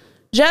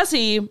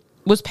 Jesse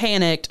was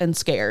panicked and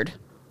scared.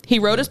 He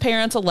wrote his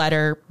parents a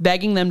letter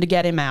begging them to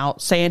get him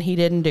out, saying he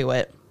didn't do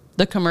it.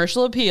 The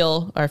Commercial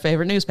Appeal, our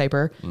favorite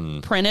newspaper,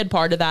 printed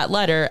part of that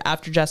letter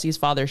after Jesse's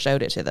father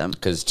showed it to them.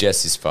 Because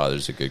Jesse's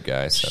father's a good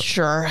guy. So.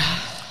 Sure.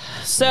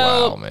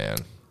 So wow, man.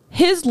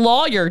 His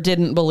lawyer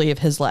didn't believe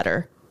his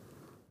letter.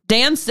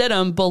 Dan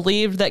Stidham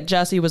believed that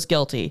Jesse was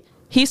guilty.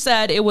 He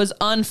said it was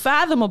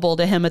unfathomable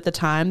to him at the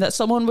time that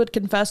someone would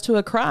confess to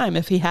a crime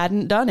if he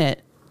hadn't done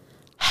it.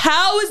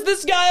 How is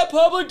this guy a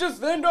public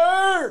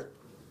defender?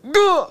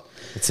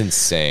 It's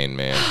insane,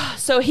 man.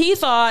 So he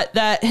thought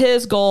that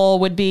his goal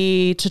would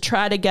be to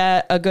try to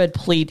get a good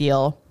plea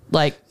deal.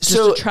 just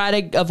So- to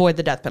try to avoid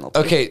the death penalty.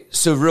 Okay,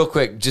 so real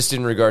quick, just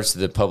in regards to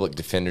the public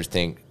defender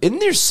thing, isn't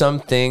there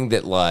something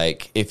that,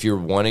 like, if you're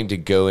wanting to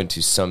go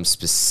into some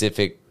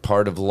specific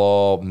part of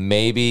law,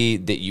 maybe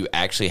that you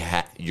actually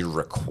you're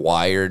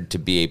required to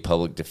be a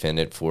public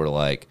defendant for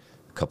like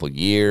a couple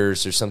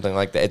years or something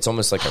like that? It's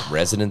almost like a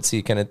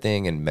residency kind of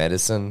thing in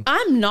medicine.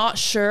 I'm not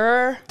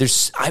sure.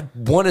 I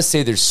want to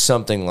say there's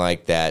something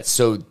like that.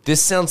 So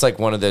this sounds like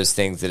one of those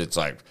things that it's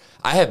like,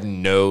 I have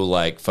no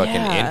like fucking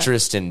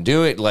interest in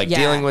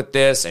dealing with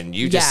this, and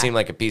you just seem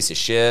like a piece of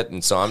shit,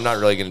 and so I'm not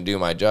really going to do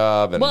my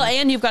job. And, Well,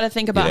 and you've got to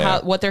think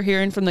about what they're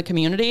hearing from the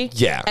community.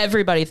 Yeah.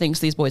 Everybody thinks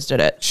these boys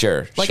did it.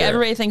 Sure.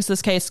 Everybody thinks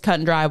this case is cut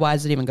and dry. Why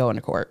is it even going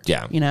to court?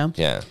 Yeah. You know?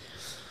 Yeah.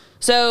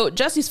 So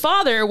Jesse's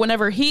father,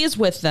 whenever he's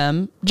with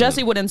them,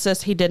 Jesse would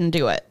insist he didn't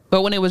do it.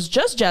 But when it was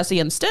just Jesse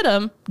and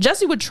Stidham,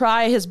 Jesse would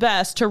try his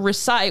best to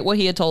recite what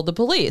he had told the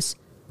police.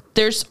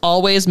 There's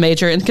always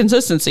major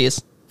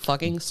inconsistencies.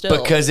 Fucking still.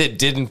 Because it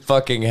didn't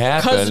fucking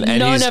happen,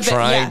 and he's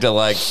trying to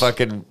like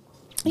fucking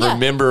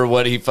remember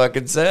what he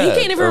fucking said.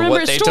 He can't even remember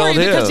his story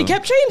because he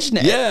kept changing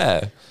it.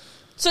 Yeah.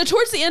 So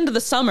towards the end of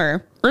the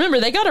summer, remember,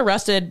 they got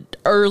arrested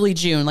early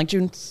June, like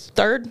June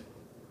 3rd?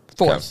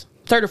 4th.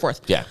 Okay. 3rd or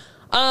 4th. Yeah.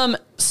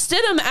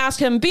 Stidham asked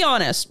him, be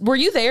honest, were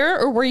you there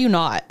or were you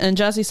not? And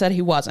Jesse said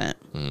he wasn't.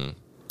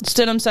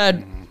 Stidham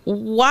said,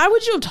 why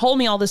would you have told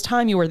me all this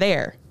time you were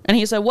there? And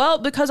he said, well,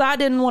 because I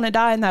didn't want to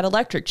die in that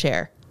electric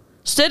chair.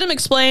 Stidham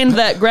explained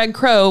that Greg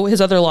Crow,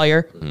 his other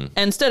lawyer,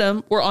 and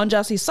Stidham were on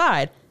Jesse's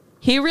side.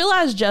 He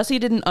realized Jesse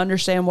didn't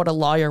understand what a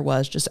lawyer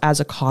was just as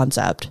a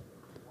concept.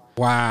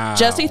 Wow.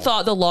 Jesse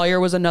thought the lawyer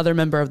was another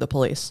member of the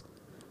police.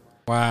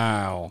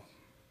 Wow.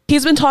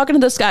 He's been talking to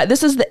this guy.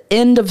 This is the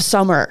end of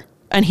summer,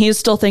 and he's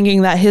still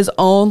thinking that his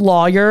own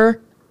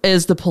lawyer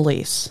is the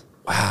police.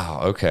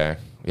 Wow. Okay.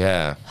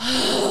 Yeah.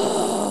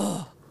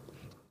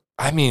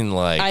 I mean,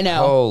 like, I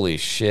know. Holy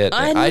shit.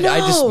 Man. I know. I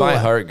just, my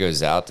heart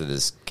goes out to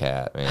this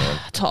cat, man.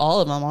 To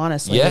all of them,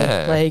 honestly.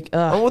 Yeah. Like,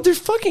 well, they're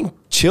fucking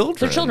children.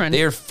 They're children.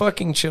 They're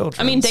fucking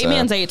children. I mean,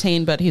 Damien's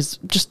 18, but he's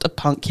just a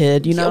punk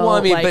kid, you know? Yeah, well,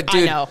 I mean, like, but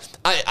dude, I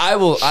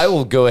know. I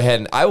will go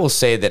ahead and I will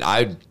say that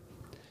I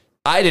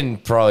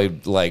didn't probably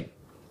like.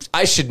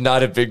 I should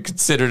not have been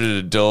considered an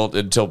adult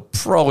until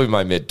probably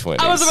my mid-20s.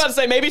 I was about to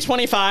say maybe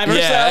 25 or so.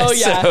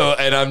 Yeah. So,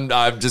 and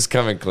I'm just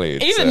coming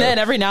clean. Even then,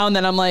 every now and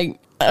then, I'm like,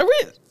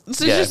 is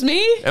this just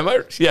me? Am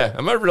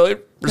I really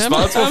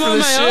responsible for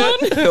this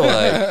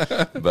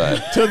shit?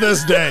 But To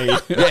this day.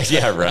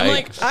 yeah, right. I'm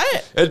like,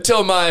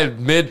 until my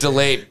mid to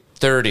late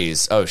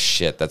 30s. Oh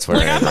shit, that's where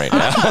I am right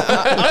now.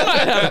 I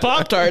might have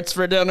Pop-Tarts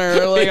for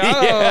dinner. Like,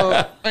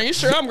 are you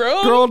sure I'm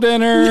grown? Girl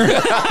dinner.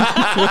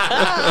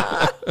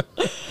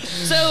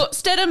 So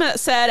Stidham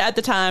said at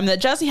the time that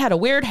Jesse had a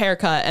weird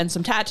haircut and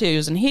some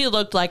tattoos, and he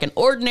looked like an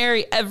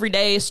ordinary,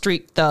 everyday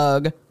street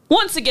thug.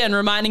 Once again,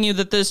 reminding you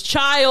that this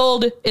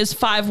child is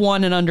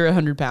 5'1" and under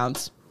 100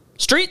 pounds.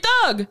 Street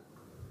thug.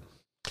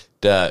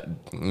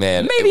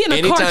 Man, Maybe in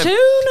a cartoon?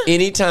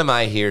 Anytime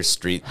I hear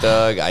street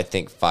thug, I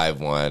think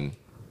 5'1",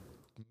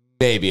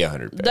 maybe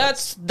 100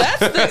 pounds. That's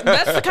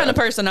the kind of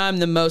person I'm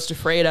the most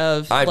afraid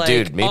of.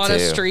 Dude, me on too. a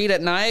street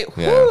at night.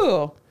 Yeah.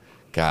 Whew.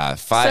 God,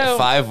 5'1",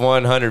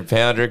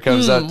 100-pounder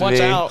comes up to watch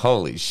me. out.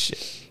 Holy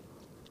shit.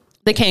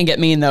 They can get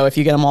mean though if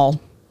you get them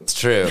all. It's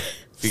true.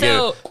 If you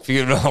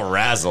get them all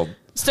razzled.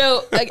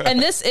 So, and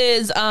this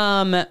is,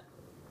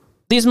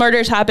 these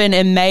murders happened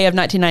in May of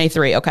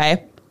 1993,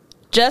 okay?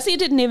 Jesse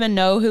didn't even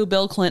know who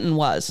Bill Clinton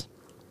was.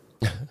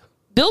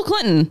 Bill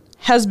Clinton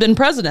has been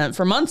president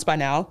for months by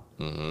now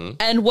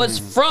and was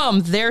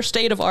from their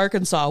state of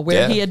Arkansas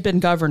where he had been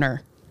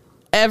governor.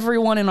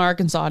 Everyone in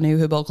Arkansas knew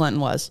who Bill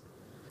Clinton was.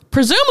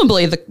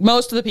 Presumably,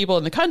 most of the people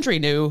in the country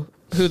knew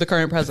who the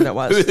current president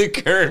was. Who the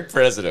current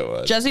president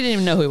was. Jesse didn't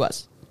even know who he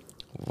was.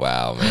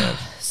 Wow, man.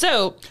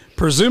 So...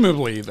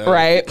 Presumably, though.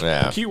 Right.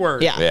 Yeah.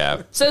 Keyword.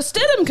 Yeah. So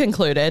Stidham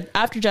concluded,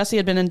 after Jesse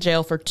had been in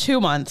jail for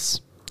 2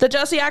 months, that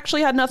Jesse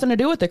actually had nothing to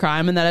do with the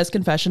crime and that his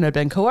confession had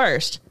been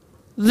coerced.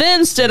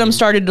 Then Stidham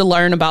started to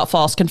learn about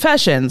false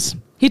confessions.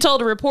 He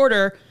told a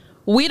reporter,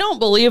 "We don't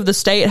believe the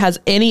state has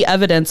any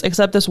evidence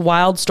except this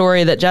wild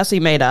story that Jesse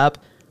made up.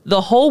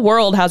 The whole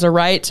world has a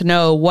right to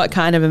know what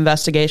kind of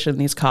investigation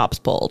these cops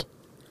pulled."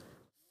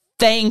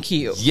 Thank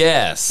you.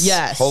 Yes.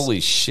 Yes. Holy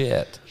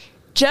shit.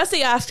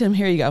 Jesse asked him,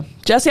 here you go.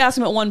 Jesse asked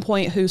him at one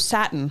point who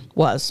Satan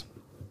was.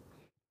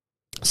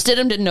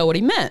 Stidham didn't know what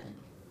he meant.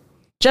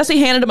 Jesse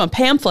handed him a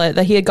pamphlet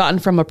that he had gotten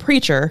from a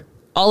preacher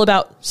all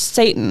about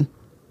Satan.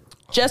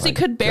 Jesse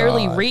could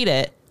barely read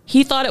it.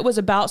 He thought it was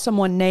about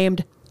someone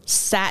named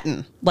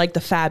Satin, like the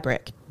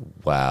fabric.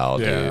 Wow,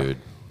 dude.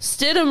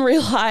 Stidham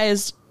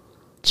realized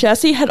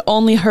Jesse had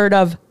only heard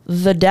of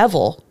the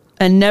devil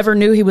and never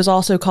knew he was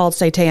also called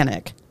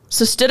satanic.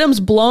 So Stidham's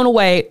blown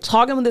away,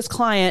 talking with his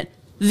client,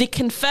 the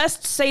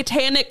confessed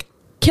satanic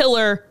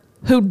killer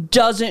who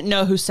doesn't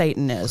know who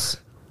Satan is.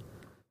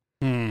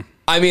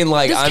 I mean,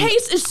 like, this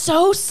case is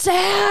so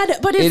sad,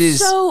 but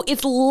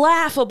it's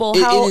laughable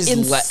how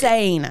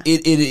insane.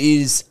 It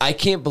is. I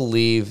can't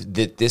believe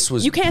that this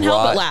was. You can't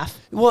help but laugh.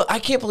 Well, I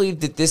can't believe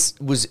that this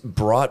was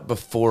brought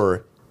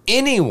before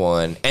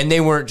anyone, and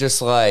they weren't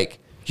just like,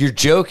 "You're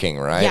joking,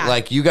 right?" Yeah.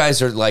 Like, you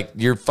guys are like,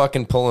 "You're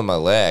fucking pulling my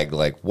leg."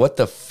 Like, what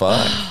the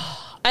fuck?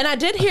 And I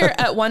did hear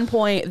at one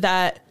point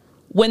that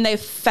when they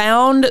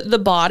found the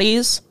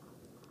bodies,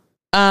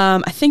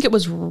 I think it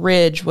was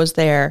Ridge was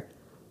there,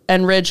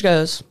 and Ridge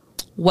goes,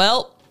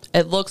 "Well,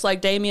 it looks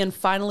like Damien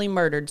finally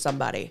murdered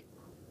somebody."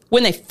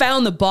 When they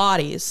found the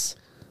bodies.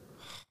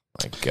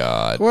 My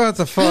God. What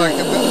the fuck?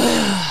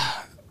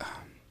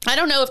 I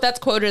don't know if that's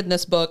quoted in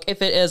this book.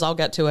 If it is, I'll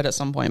get to it at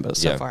some point, but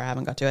so far I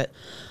haven't got to it.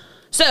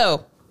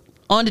 So,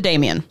 on to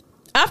Damien.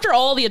 After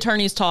all the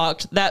attorneys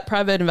talked, that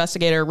private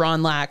investigator,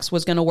 Ron Lax,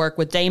 was going to work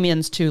with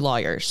Damien's 2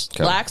 lawyers.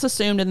 Okay. Lax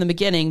assumed in the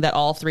beginning that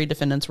all 3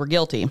 defendants were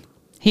guilty.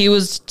 He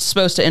was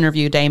supposed to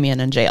interview Damien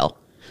in jail.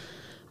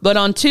 But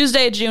on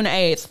Tuesday, June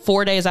 8th,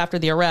 4 days after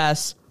the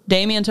arrest,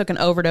 Damien took an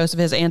overdose of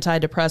his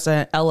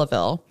antidepressant,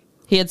 Elavil.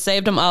 He had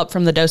saved him up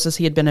from the doses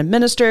he had been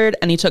administered,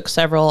 and he took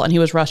several, and he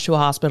was rushed to a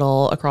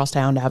hospital across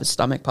town to have his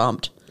stomach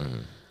pumped.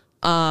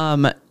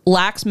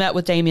 Lax met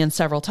with Damien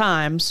several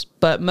times,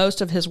 but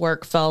most of his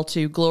work fell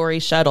to Glory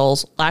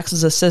Shettles,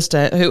 Lax's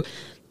assistant, who...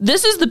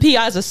 This is the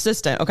PI's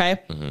assistant, okay?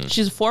 Mm-hmm.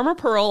 She's a former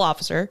parole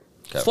officer,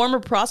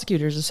 former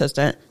prosecutor's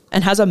assistant,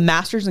 and has a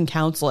master's in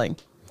counseling.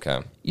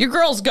 Okay. Your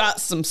girl's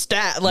got some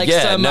quite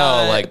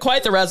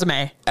the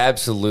resume.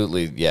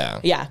 Absolutely, yeah.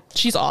 Yeah,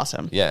 she's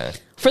awesome. Yeah.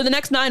 For the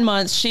next 9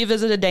 months, she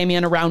visited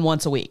Damien around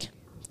once a week.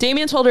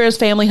 Damien told her his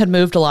family had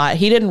moved a lot.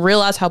 He didn't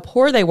realize how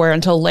poor they were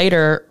until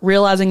later,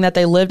 realizing that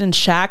they lived in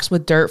shacks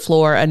with dirt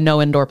floor and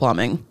no indoor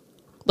plumbing.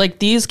 Like,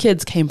 these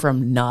kids came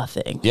from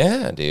nothing.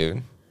 Yeah,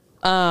 dude.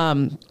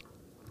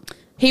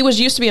 He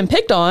was used to being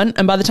picked on,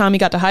 and by the time he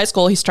got to high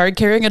school, he started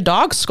carrying a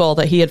dog skull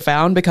that he had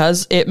found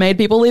because it made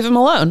people leave him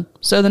alone.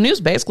 So the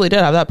news basically did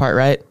have that part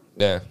right.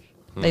 Yeah.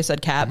 They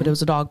said cat, but it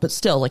was a dog. But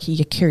still, like,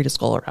 he carried a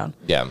skull around.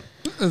 Yeah.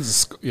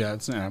 It's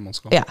an animal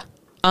skull. Yeah.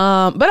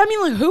 But I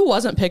mean, like, who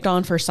wasn't picked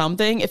on for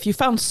something? If you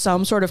found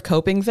some sort of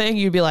coping thing,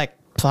 you'd be like,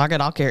 fuck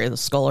it, I'll carry the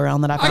skull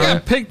around that I found. I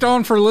got picked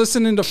on for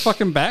listening to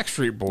fucking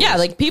Backstreet Boys. Yeah,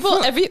 like,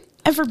 people,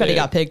 everybody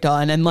got picked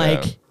on, and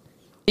like... Yeah.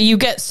 You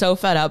get so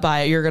fed up by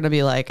it, you're going to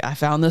be like, I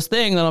found this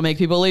thing that'll make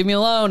people leave me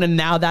alone, and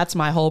now that's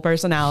my whole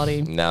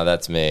personality. Now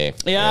that's me.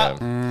 Yeah.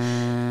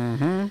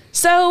 Mm-hmm.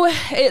 So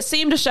it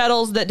seemed to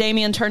Shettles that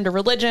Damien turned to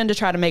religion to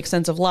try to make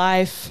sense of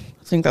life.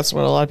 I think that's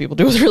what a lot of people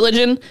do with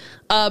religion.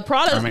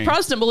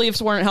 Protestant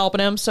beliefs weren't helping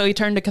him, so he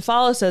turned to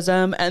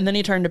Catholicism, and then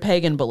he turned to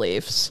pagan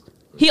beliefs.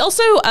 He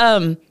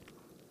also,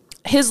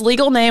 his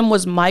legal name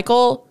was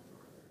Michael.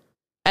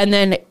 And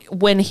then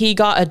when he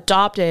got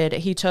adopted,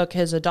 he took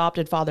his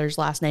adopted father's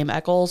last name,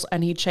 Eccles,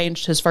 and he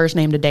changed his first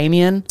name to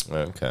Damien.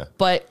 Okay.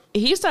 But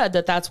he said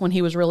that that's when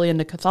he was really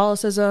into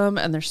Catholicism,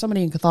 and there's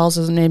somebody in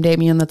Catholicism named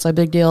Damien that's a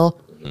big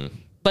deal. Mm-hmm.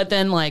 But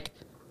then, like...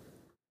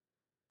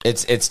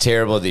 It's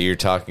terrible that you're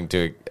talking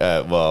to,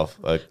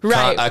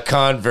 a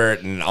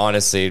convert, and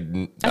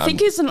honestly... I think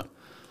he's an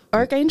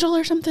archangel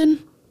or something.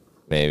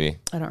 Maybe.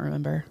 I don't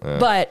remember.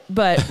 But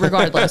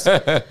regardless.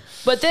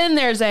 But then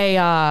there's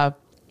a...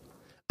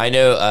 I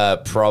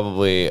know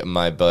probably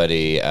my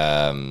buddy,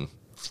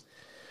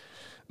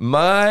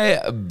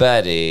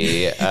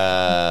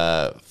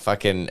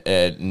 fucking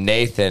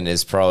Nathan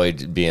is probably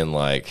being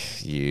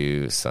like,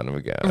 you son of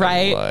a gun.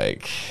 Right.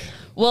 Like,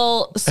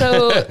 well,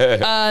 so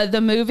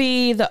the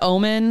movie The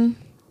Omen.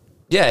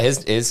 Yeah,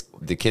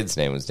 the kid's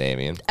name was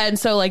Damien. And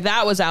so like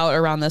that was out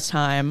around this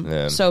time.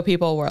 Yeah. So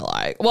people were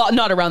like, well,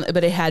 not around,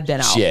 but it had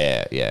been out.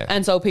 Yeah, yeah.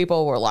 And so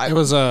people were like, it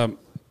was a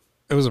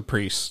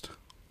priest.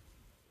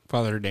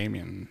 Father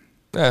Damien.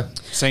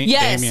 Saint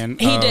Damien.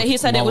 He did. He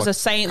said it was a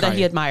saint that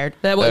he admired.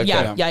 Okay.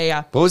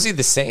 Yeah. What was he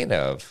the saint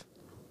of?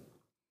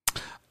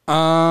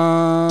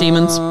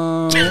 Demons.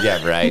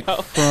 Yeah, right.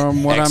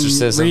 From what I'm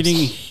reading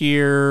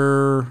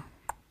here,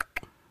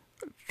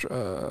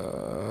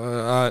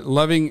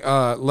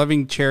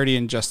 loving charity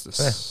and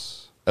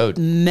justice. Oh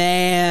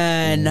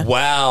man!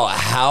 Wow,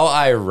 how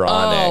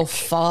ironic! Oh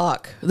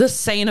fuck! The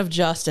saint of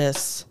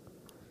justice.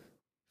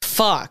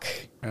 Fuck.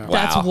 Yeah.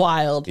 That's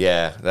wild.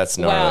 Yeah, that's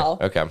gnarly. Wow.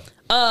 Okay.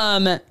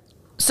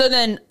 So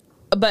then,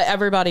 but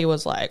everybody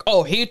was like,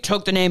 "Oh, he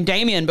took the name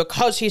Damien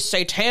because he's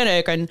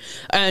satanic and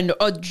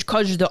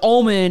because the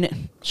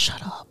Omen."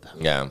 Shut up.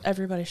 Yeah.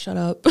 Everybody, shut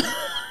up.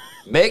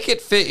 Make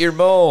it fit your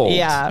mold.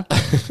 Yeah.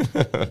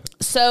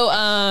 So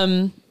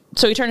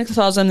he turned to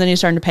Catholicism, then he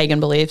turned to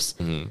pagan beliefs.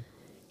 Mm-hmm.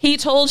 He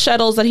told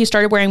Shettles that he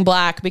started wearing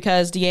black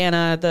because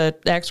Deanna, the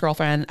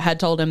ex-girlfriend, had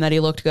told him that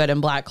he looked good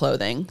in black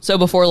clothing. So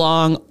before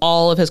long,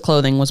 all of his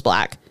clothing was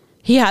black.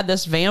 He had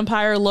this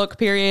vampire look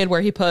period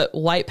where he put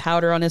white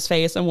powder on his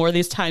face and wore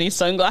these tiny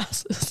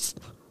sunglasses.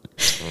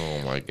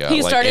 Oh my God.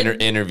 He started,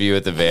 interview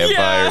with the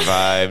vampire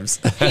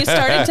vibes. He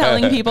started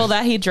telling people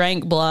that he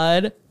drank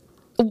blood.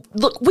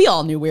 Look, we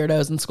all knew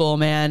weirdos in school,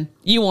 man.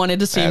 You wanted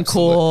to seem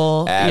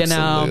cool, you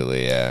know?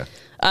 Absolutely, yeah.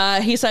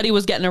 He said he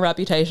was getting a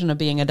reputation of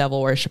being a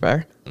devil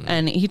worshiper.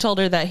 And he told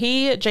her that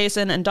he,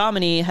 Jason, and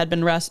Dominique had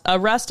been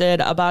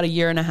arrested about a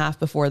year and a half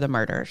before the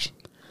murders.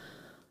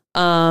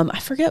 I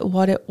forget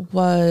what it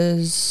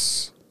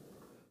was.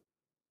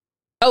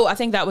 Oh, I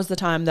think that was the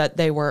time that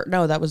they were...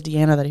 No, that was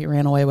Deanna that he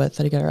ran away with,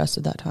 that he got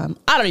arrested that time.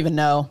 I don't even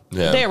know.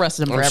 Yeah. They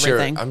arrested him for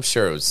everything. I'm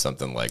sure it was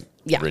something like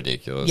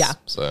ridiculous. Yeah.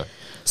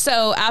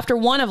 So after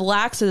one of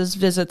Lax's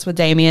visits with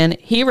Damien,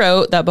 he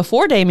wrote that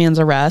before Damien's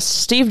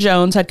arrest, Steve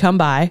Jones had come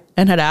by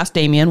and had asked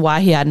Damien why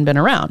he hadn't been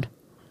around.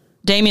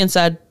 Damien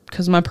said,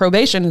 "Because my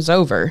probation is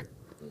over."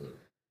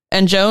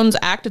 And Jones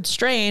acted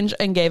strange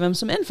and gave him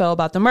some info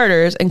about the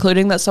murders,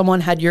 including that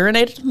someone had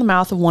urinated in the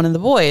mouth of one of the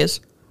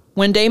boys.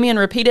 When Damien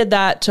repeated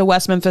that to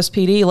West Memphis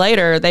PD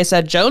later, they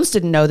said Jones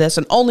didn't know this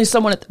and only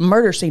someone at the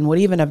murder scene would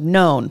even have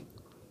known.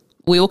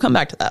 We will come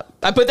back to that.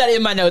 I put that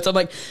in my notes. I'm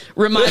like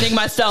reminding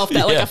myself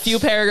that like a few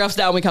paragraphs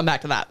down, we come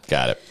back to that.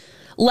 Got it.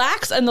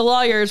 Lax and the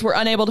lawyers were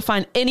unable to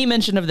find any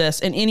mention of this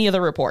in any of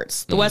the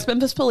reports. The West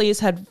Memphis police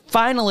had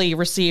finally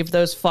received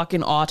those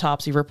fucking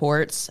autopsy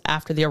reports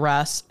after the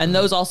arrest, and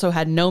those also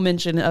had no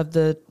mention of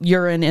the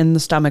urine in the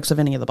stomachs of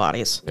any of the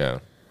bodies. Yeah.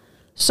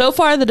 So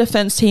far, the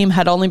defense team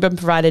had only been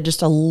provided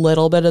just a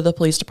little bit of the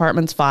police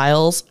department's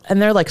files,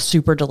 and they're like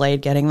super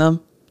delayed getting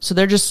them. So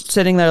they're just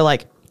sitting there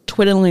like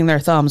twiddling their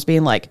thumbs,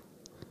 being like,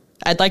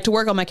 "I'd like to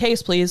work on my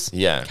case, please.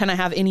 Yeah. Can I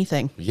have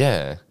anything?"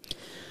 Yeah.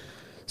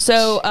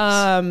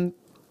 So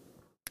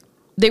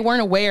they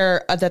weren't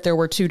aware that there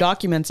were two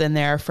documents in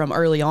there from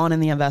early on in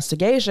the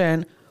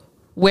investigation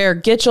where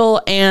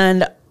Gitchell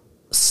and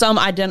some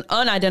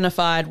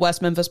unidentified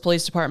West Memphis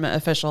Police Department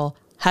official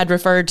had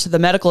referred to the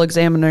medical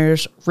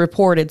examiner's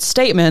reported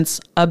statements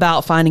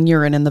about finding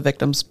urine in the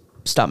victim's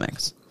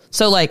stomachs.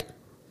 So, like,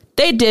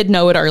 they did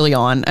know it early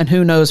on, and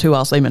who knows who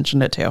else they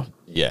mentioned it to.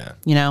 Yeah.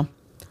 You know?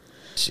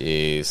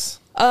 Jeez.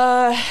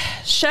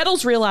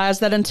 Shettles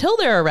realized that until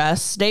their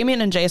arrests,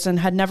 Damien and Jason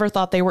had never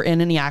thought they were in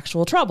any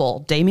actual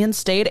trouble. Damien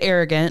stayed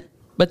arrogant,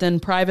 but then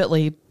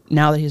privately,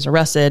 now that he's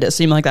arrested, it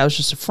seemed like that was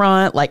just a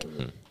front. Like,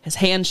 his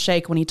hands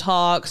shake when he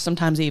talks.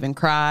 Sometimes he even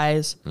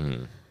cries.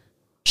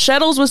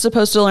 Shettles was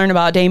supposed to learn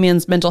about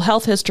Damien's mental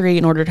health history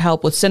in order to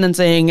help with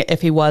sentencing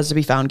if he was to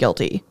be found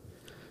guilty.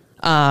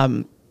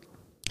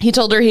 He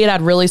told her he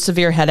had really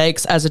severe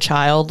headaches as a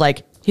child.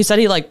 Like, he said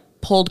he, like,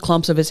 pulled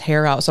clumps of his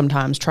hair out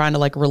sometimes trying to,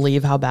 like,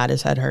 relieve how bad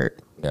his head hurt.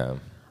 Yeah.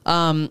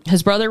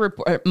 His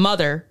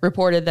mother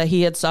reported that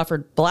he had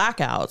suffered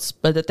blackouts,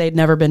 but that they'd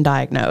never been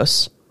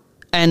diagnosed.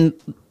 And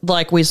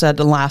like we said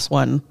in the last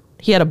one,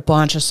 he had a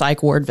bunch of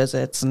psych ward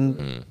visits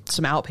and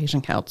some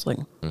outpatient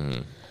counseling.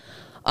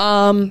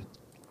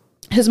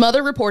 His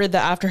mother reported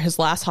that after his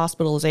last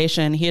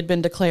hospitalization, he had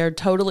been declared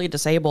totally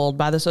disabled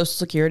by the Social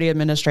Security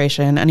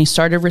Administration, and he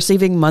started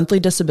receiving monthly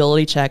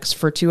disability checks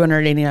for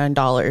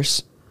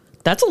 $289.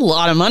 That's a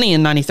lot of money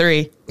in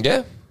 93.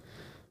 Yeah.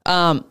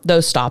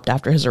 Those stopped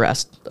after his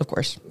arrest, of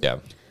course. Yeah.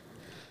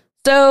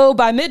 So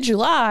by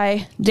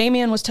mid-July,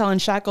 Damien was telling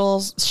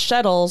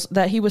Shettles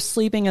that he was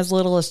sleeping as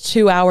little as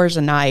 2 hours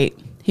a night.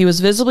 He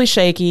was visibly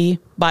shaky.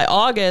 By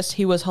August,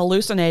 he was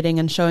hallucinating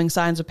and showing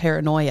signs of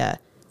paranoia.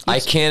 I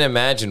can't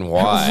imagine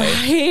why.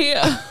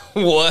 Right?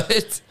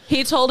 What?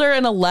 He told her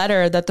in a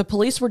letter that the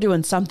police were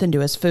doing something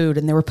to his food,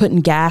 and they were putting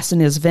gas in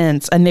his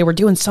vents, and they were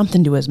doing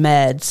something to his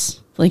meds.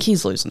 Like,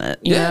 he's losing it,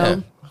 you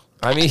know?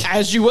 I mean...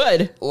 As you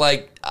would.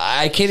 Like,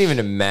 I can't even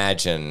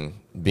imagine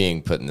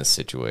being put in this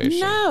situation.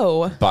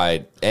 No.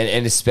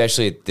 And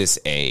especially at this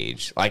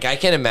age. Like, I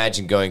can't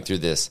imagine going through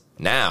this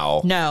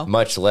now. No.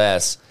 Much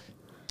less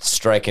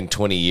striking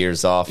 20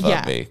 years off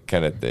of me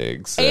kind of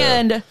thing. So.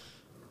 And...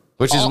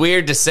 Which is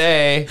weird to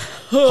say.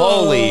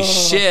 Holy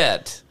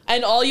shit.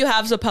 And all you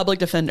have is a public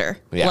defender.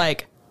 Yeah.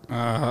 Like,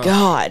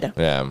 God.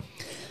 Yeah.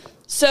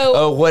 So...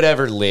 Oh,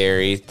 whatever,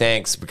 Larry.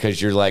 Thanks,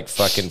 because you're like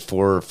fucking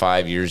 4 or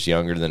 5 years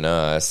younger than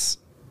us.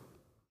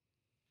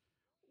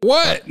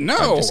 What? No,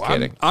 I'm just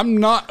kidding. I'm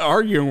not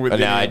arguing with you.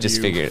 No, I just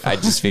figured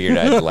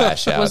I'd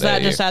lash out. Was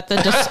that just at the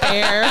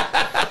despair?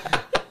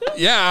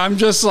 Yeah, I'm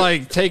just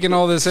like taking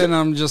all this in.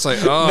 I'm just like,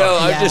 oh.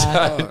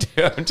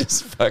 No, I'm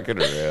just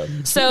fucking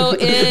around. So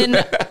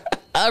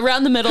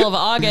around the middle of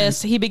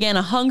August, he began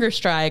a hunger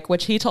strike,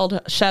 which he told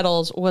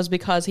Shettles was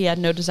because he had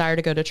no desire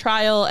to go to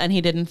trial and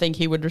he didn't think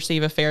he would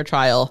receive a fair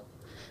trial.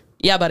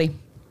 Yeah, buddy.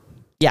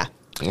 Yeah.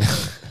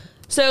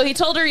 So he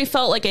told her he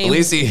felt like a... At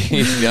least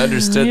he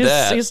understood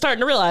that. He's starting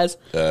to realize.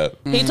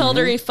 He told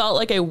her he felt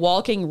like a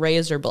walking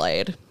razor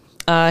blade.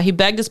 He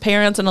begged his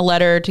parents in a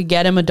letter to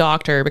get him a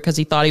doctor because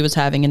he thought he was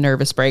having a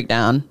nervous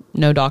breakdown.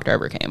 No doctor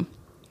ever came.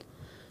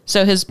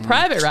 So his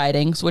private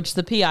writings, which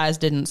the PIs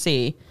didn't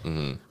see,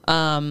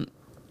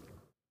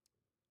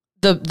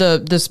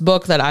 this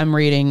book that I'm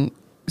reading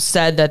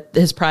said that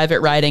his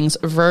private writings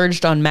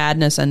verged on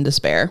madness and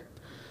despair.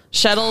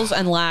 Shettles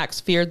and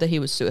Lax feared that he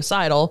was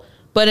suicidal,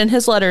 but in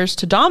his letters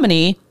to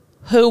Dominique,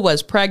 who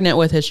was pregnant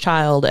with his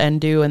child and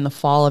due in the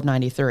fall of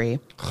 93,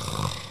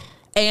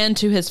 and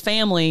to his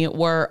family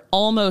were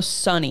almost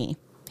sunny.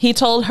 He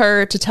told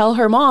her to tell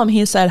her mom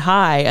he said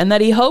hi and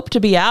that he hoped to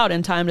be out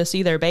in time to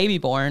see their baby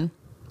born.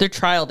 Their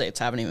trial dates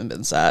haven't even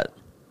been set.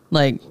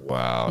 Like,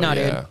 wow. nah,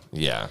 yeah.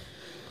 dude. Yeah.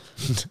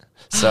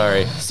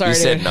 Sorry. Sorry, you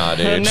dude. said nah,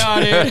 dude. Nah,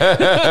 dude.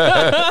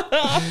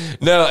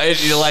 No,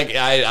 you're like,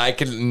 I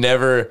could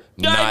never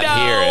not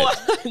hear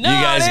it. You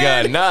guys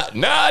go,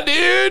 nah,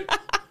 dude.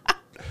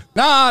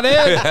 Nah,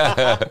 dude.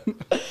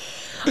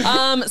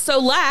 So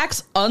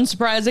Lax,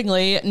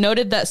 unsurprisingly,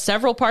 noted that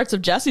several parts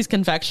of Jesse's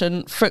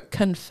confession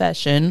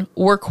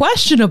were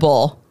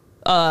questionable.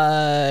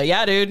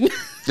 Yeah, dude.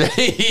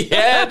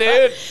 Yeah,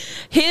 dude.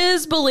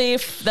 His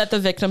belief that the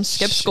victim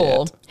skipped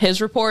school, his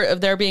report of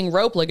there being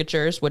rope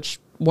ligatures, which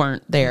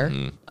weren't there,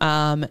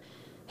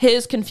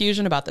 his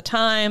confusion about the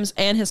times,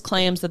 and his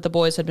claims that the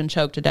boys had been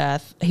choked to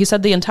death. He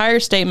said the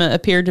entire statement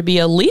appeared to be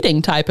a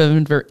leading type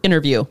of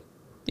interview.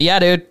 Yeah,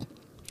 dude.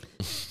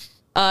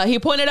 He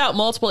pointed out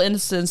multiple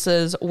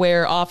instances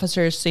where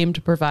officers seemed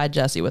to provide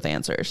Jesse with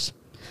answers.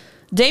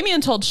 Damien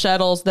told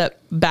Shettles that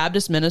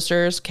Baptist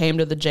ministers came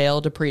to the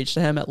jail to preach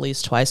to him at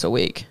least twice a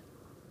week.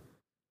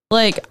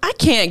 Like, I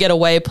can't get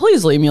away.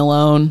 Please leave me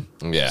alone.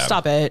 Yeah.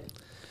 Stop it.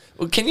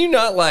 Well, can you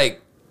not,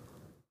 like,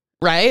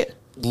 right?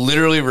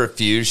 Literally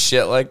refuse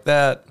shit like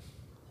that?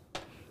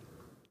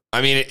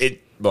 I mean,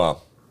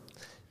 well,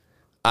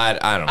 I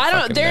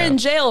don't they're know. in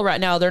jail right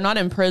now. They're not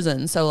in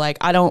prison. So, like,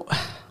 I don't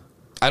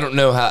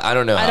know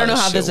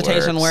how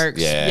visitation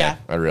works. Yeah.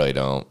 I really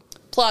don't.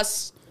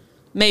 Plus,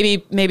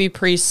 maybe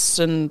priests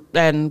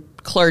and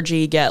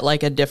clergy get,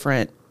 like, a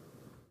different,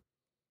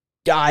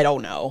 I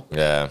don't know.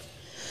 Yeah.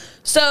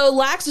 So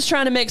Lax is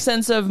trying to make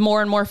sense of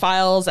more and more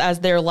files as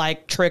they're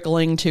like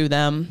trickling to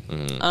them.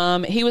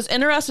 He was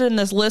interested in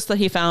this list that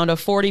he found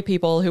of 40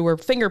 people who were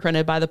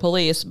fingerprinted by the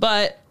police,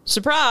 but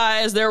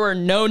surprise, there were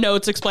no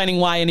notes explaining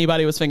why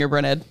anybody was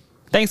fingerprinted.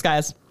 Thanks,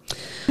 guys.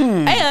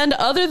 And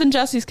other than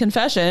Jesse's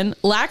confession,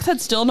 Lax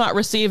had still not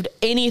received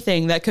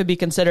anything that could be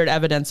considered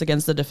evidence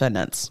against the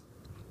defendants.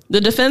 The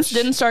defense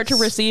didn't start to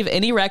receive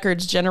any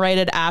records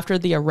generated after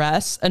the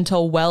arrests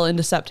until well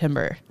into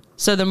September.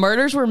 So the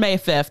murders were May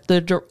 5th.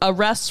 The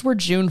arrests were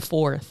June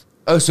 4th.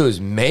 Oh, so it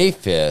was May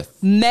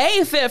 5th.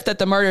 May 5th that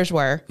the murders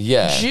were.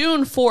 Yeah.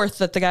 June 4th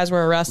that the guys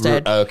were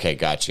arrested. Okay,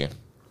 got you.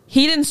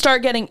 He didn't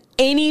start getting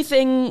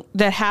anything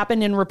that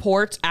happened in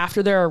reports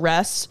after their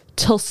arrests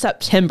till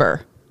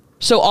September.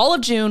 So all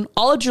of June,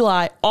 all of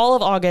July, all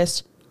of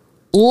August,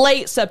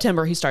 late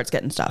September, he starts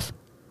getting stuff.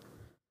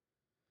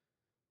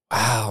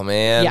 Wow,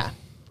 man. Yeah.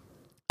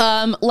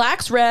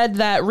 Lax read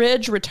that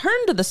Ridge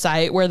returned to the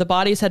site where the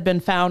bodies had been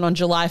found on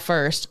July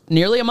 1st,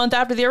 nearly a month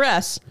after the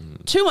arrests,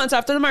 2 months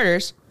after the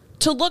murders,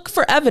 to look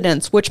for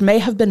evidence which may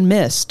have been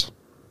missed.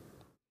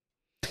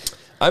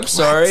 I'm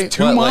sorry. What?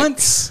 2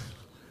 months?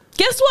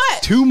 Guess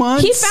what? 2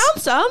 months? He found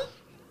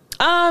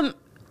some.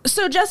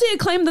 So Jesse had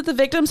claimed that the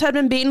victims had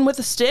been beaten with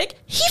a stick.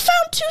 He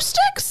found 2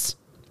 sticks.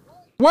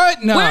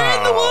 What? No. We're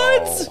in the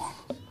woods.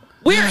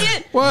 We're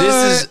in. What?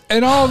 This is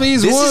in all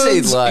these this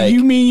woods. is a, like,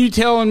 you mean you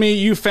telling me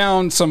you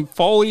found some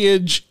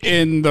foliage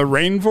in the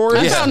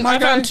rainforest? I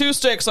found 2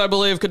 sticks I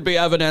believe could be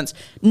evidence.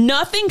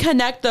 Nothing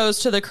connect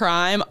those to the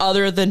crime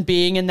other than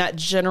being in that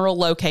general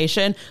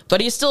location, but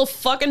he still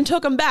fucking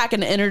took them back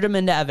and entered them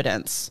into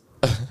evidence.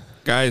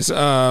 Guys,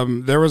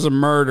 there was a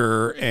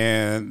murder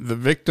and the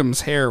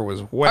victim's hair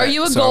was wet. Are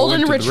you a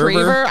golden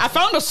retriever? I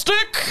found a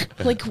stick.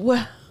 Like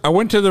what? I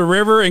went to the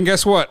river and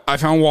guess what? I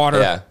found water.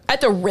 Yeah.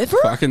 At the river?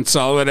 Fucking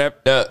solid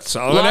evidence.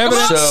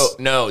 So,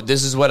 no,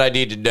 this is what I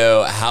need to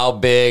know. How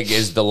big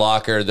is the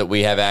locker that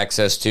we have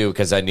access to?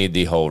 Because I need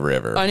the whole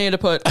river. I need to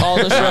put all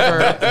this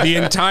river. The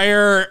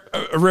entire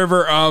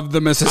river of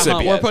the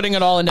Mississippi. We're putting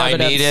it all in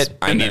evidence.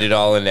 I need it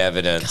all in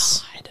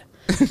evidence.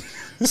 God.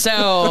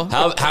 So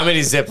how many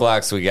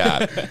Ziplocs we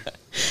got?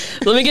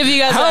 let me give you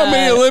guys How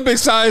many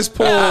Olympic-sized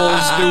pools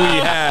do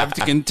we have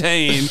to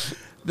contain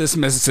this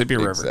Mississippi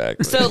River?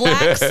 Exactly.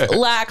 So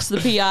Lax, the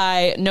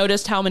PI,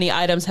 noticed how many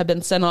items had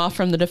been sent off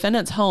from the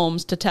defendants'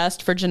 homes to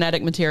test for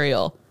genetic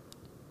material.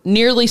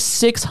 Nearly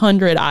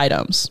 600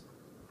 items.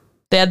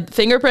 They had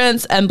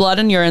fingerprints and blood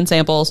and urine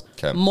samples,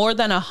 more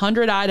than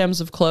 100 items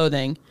of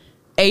clothing,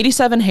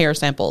 87 hair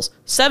samples,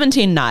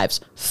 17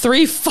 knives,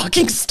 3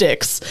 fucking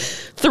sticks,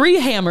 3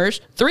 hammers,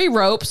 3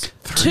 ropes,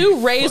 2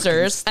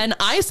 razors, an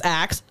ice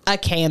axe, a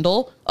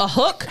candle, a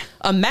hook,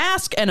 a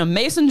mask, and a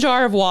mason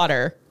jar of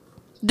water.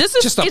 This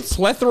is just a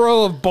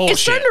plethora of bullshit.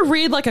 It's starting to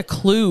read like a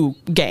Clue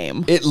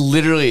game. It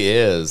literally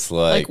is.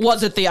 Like,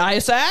 was it the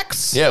ice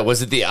axe? Yeah,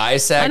 was it the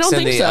ice axe? I don't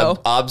think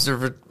so.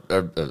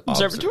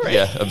 Observatory.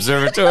 Yeah,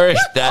 observatory.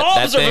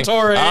 that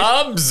Observatory.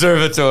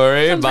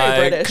 Observatory by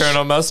British.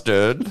 Colonel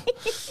Mustard.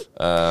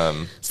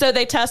 So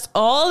they test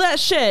all that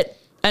shit,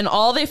 and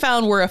all they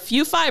found were a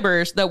few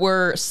fibers that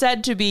were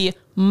said to be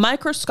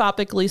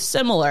microscopically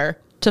similar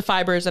to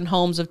fibers in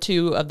homes of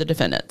 2 of the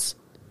defendants.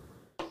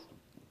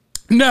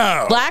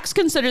 No. Blacks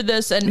considered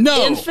this an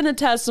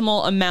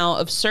infinitesimal amount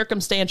of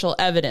circumstantial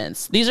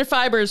evidence. These are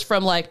fibers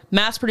from like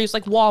mass-produced,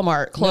 like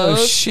Walmart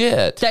clothes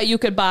that you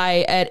could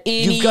buy at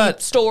any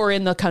store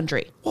in the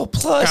country. Well,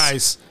 plus,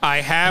 guys, I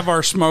have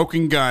our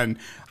smoking gun.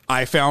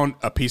 I found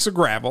a piece of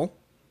gravel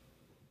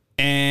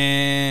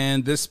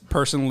and this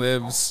person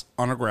lives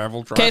on a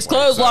gravel driveway. Case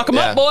closed. Lock them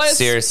up, boys.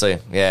 Seriously,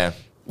 yeah.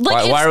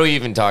 Like, Why are we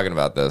even talking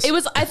about this? It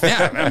was.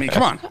 Yeah, I mean,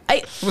 come on.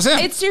 What's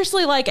that? It's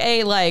seriously like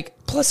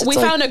Plus, we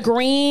it's found a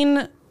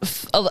green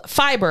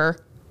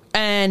fiber,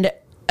 and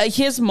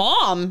his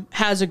mom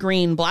has a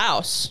green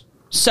blouse.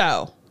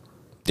 So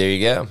there you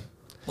go.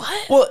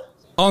 what? Well,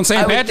 On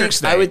St.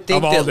 Patrick's Day. I would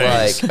think of all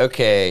that, days. like,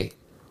 okay,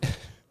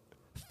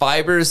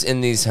 fibers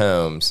in these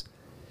homes,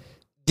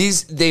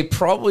 they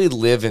probably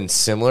live in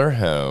similar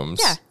homes.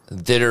 Yeah.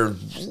 That are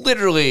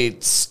literally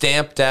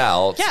stamped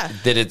out. Yeah.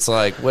 That it's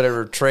like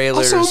whatever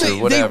trailers Also,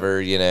 or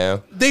whatever, you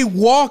know. They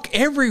walk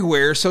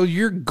everywhere, so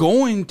you're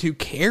going to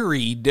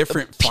carry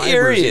different fibers.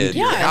 Period. into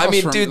your Yeah. house I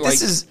mean, from, dude, like,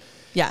 this is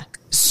Yeah.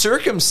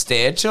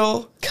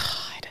 circumstantial.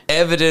 God.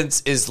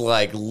 Evidence is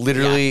like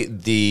literally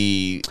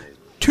the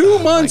 2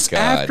 months God.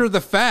 after the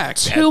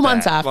fact. 2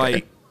 months after.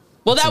 Like,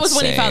 Well, that It's was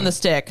when he insane. found the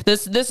stick.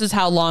 This is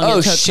how long Oh,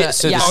 it took. shit. To,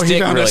 So yeah. the he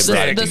stick found really a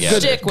brought it the together.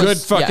 stick was good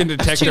fucking yeah,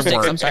 detective two sticks,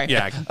 work. I'm sorry.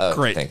 Yeah,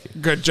 great. thank you.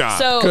 Good job.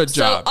 So, Good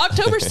job. So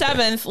October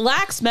 7th,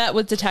 Lax met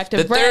with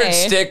Detective The Bray. third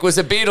stick was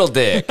a beetle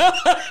dick.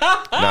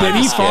 Did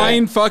he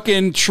find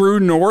fucking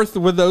True North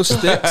with those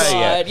sticks?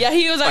 God. Yeah,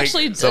 he was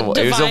actually So it was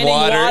a divining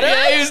water. water.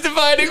 Yeah, he was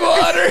dividing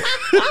water.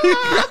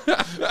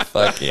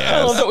 Fuck yes.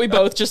 I love that we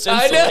both just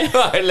instantly.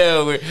 I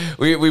know.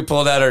 We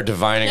pulled out our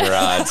divining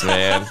rods,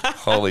 man.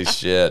 Holy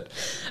shit.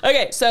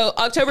 Okay, so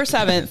October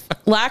 7th,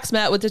 Lax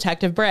met with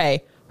Detective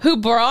Bray, who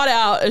brought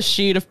out a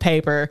sheet of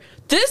paper.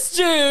 This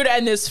dude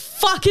and this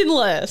fucking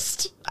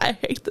list. I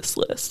hate this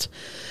list.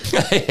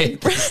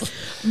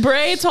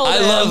 Bray told him. I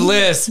love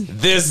lists.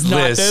 This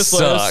list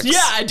sucks. Yeah,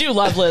 I do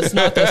love lists,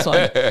 not this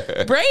one.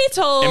 Bray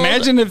told.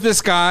 Imagine if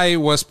this guy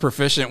was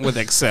proficient with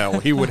Excel.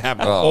 He would have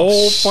a Oh,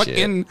 whole shit.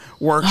 fucking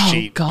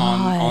worksheet on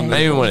I the. don't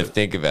even want to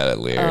think about it,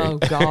 Larry. Oh,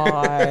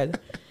 God.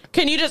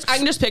 I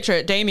can just picture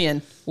it.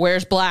 Damien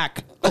wears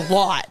black a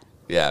lot.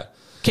 Yeah.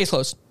 Case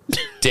closed.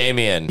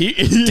 Damien.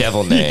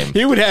 Devil name.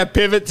 He would have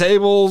pivot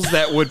tables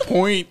that would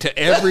point to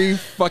every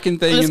fucking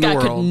thing This in the guy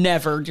could world.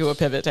 never do a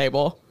pivot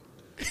table.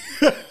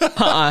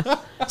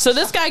 So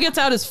this guy gets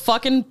out his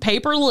fucking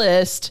paper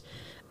list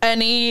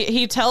and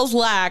he tells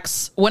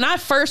Lax, when I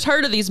first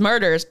heard of these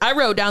murders, I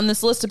wrote down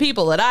this list of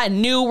people that I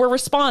knew were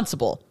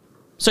responsible.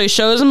 So he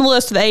shows him the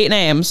list of the 8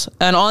 names,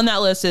 and on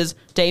that list is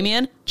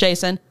Damien,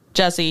 Jason,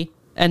 Jesse,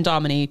 and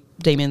Dominique,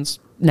 Damien's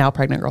now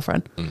pregnant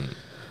girlfriend.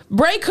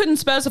 Bray couldn't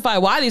specify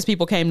why these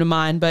people came to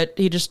mind, but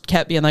he just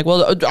kept being like,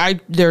 well,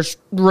 there's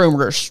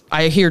rumors.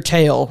 I hear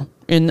tale.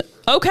 And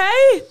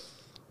okay.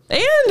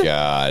 And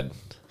God.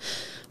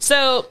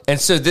 so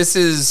this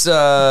is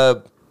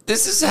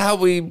how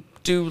we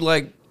do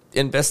like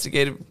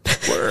investigative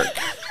work.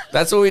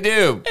 That's what we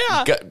do.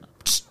 Yeah.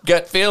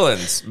 Gut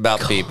feelings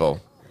about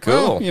people.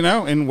 Cool.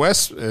 Well, in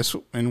West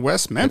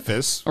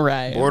Memphis,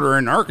 Right.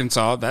 bordering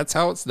Arkansas, that's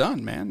how it's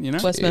done, man.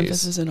 West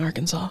Memphis is in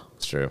Arkansas.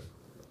 It's true.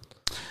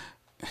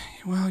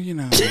 Well,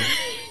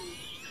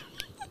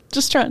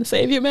 Just trying to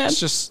save you, man.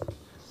 just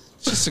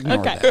ignore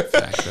Okay. that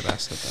fact that I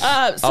said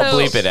that. So I'll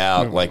bleep it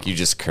out like you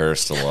just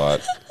cursed a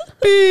lot.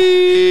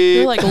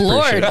 You're like,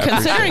 Lord,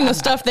 considering the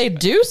stuff they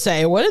do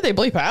say, what did they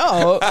bleep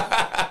out?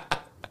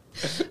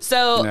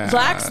 So Nah.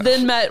 Lax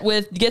then met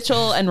with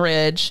Gitchell and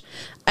Ridge,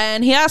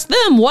 and he asked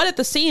them what at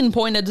the scene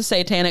pointed to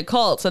satanic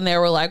cults, and they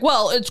were like,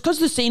 well, it's because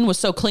the scene was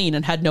so clean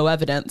and had no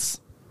evidence.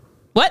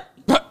 What?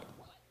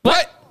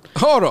 What?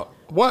 Hold on.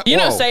 What? You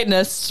know, Whoa.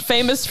 Satanists,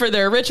 famous for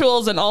their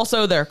rituals and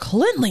also their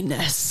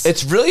cleanliness.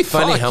 It's really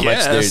funny Fuck how much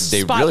yes. they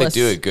really Spotless.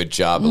 do a good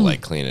job of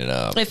like cleaning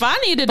up. If I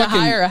needed to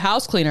hire a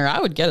house cleaner,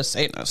 I would get a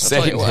Satanist. I'll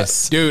tell you what.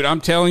 Satanists. Dude,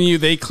 I'm telling you,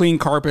 they clean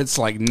carpets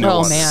like no Oh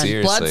other. man,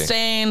 seriously. blood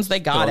stains, they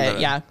got Oh, it. no.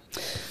 Yeah.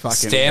 Fucking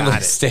Stanley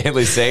got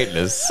it.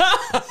 Satanists.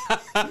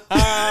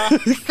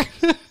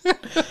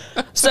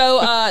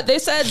 So they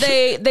said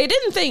they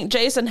didn't think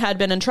Jason had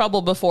been in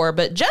trouble before,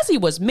 but Jesse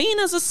was mean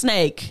as a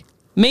snake.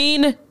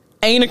 Mean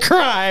ain't a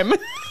crime.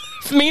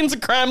 If mean's a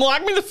crime,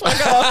 lock me the fuck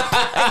up.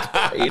 Like,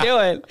 what are you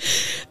doing?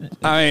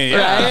 I mean,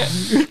 yeah.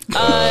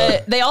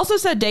 Right? They also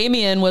said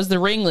Damien was the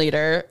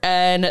ringleader,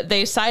 and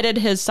they cited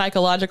his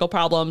psychological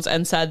problems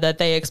and said that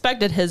they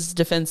expected his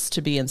defense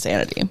to be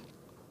insanity.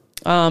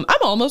 I'm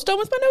almost done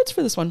with my notes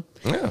for this one.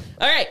 Yeah.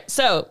 All right,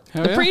 so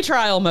Hell the yeah.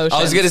 pretrial motion.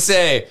 I was gonna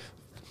say.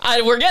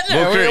 We're getting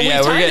there. We're We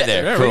getting timed it.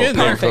 there. Yeah, Cool. we're getting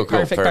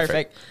there.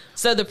 Perfect.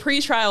 So the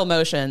pretrial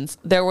motions,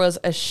 there was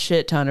a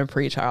shit ton of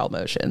pretrial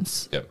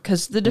motions Yep.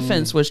 because the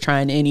defense was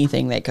trying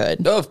anything they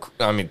could. Oh,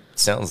 I mean,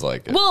 sounds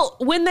like it. Well,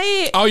 when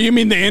they, Oh, you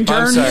mean the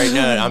intern? I'm sorry.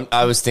 No,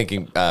 I was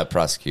thinking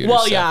prosecutor.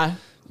 well, yeah,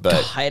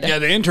 But God. Yeah,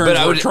 the interns But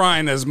I were would-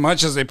 trying as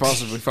much as they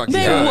possibly fucking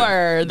They could.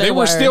 were. They They were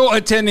were. still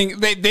attending.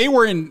 They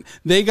were in.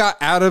 They got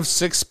out of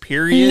 6th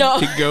period No.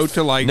 to go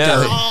to like No.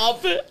 their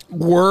Stop.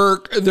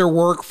 their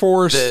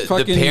workforce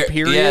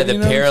period. Yeah, the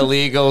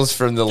paralegals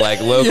from the like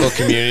local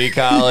community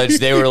college,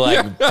 they were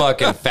like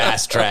fucking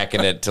fast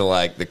tracking it to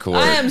like the court.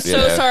 I am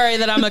so sorry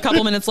that I'm a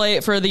couple minutes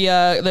late for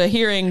the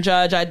hearing,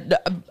 Judge.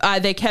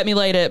 They kept me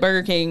late at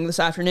Burger King this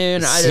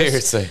afternoon.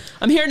 Seriously.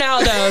 I'm here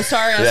now though.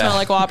 Sorry, I smell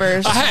like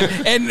Whoppers.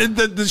 And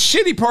the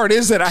shitty part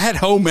is that I had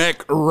home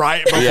ec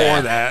right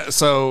before that,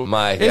 so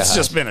it's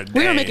just been a day.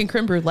 We were making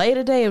creme brulee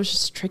today. It was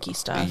just tricky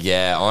stuff.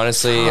 Yeah,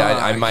 honestly,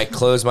 my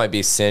clothes might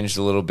be singed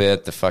a little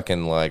bit. The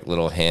fucking like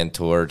little hand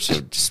torch,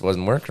 it just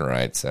wasn't working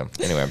right. So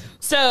anyway,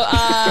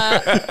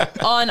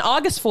 on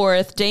August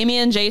 4th,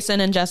 Damien, Jason,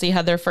 and Jesse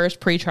had their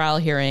first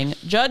pretrial hearing.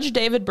 Judge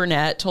David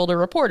Burnett told a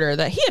reporter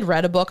that he had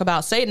read a book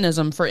about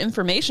Satanism for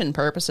information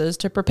purposes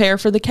to prepare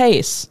for the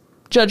case.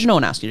 Judge, no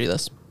one asked you to do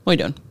this. What are you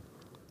doing?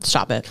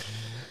 Stop it.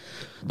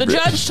 The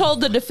judge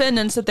told the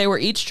defendants that they were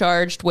each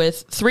charged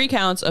with 3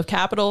 counts of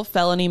capital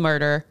felony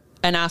murder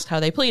and asked how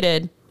they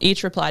pleaded.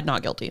 Each replied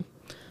not guilty.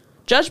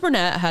 Judge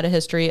Burnett had a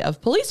history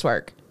of police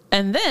work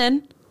and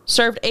then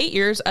served 8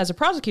 years as a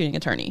prosecuting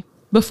attorney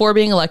before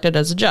being elected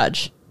as a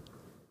judge.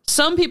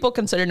 Some people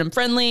considered him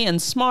friendly and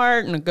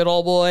smart and a good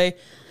old boy,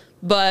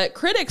 but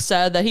critics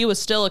said that he was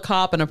still a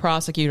cop and a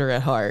prosecutor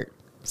at heart.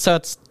 So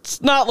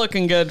it's not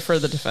looking good for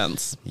the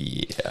defense.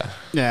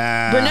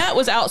 Yeah. Burnett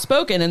was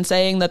outspoken in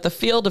saying that the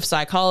field of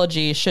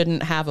psychology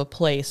shouldn't have a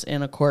place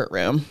in a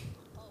courtroom.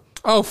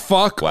 Oh,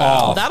 fuck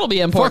off. That'll be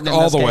important fuck in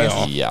all this the way case.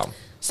 off. Yeah.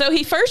 So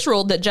he first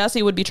ruled that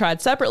Jesse would be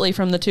tried separately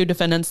from the 2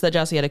 defendants that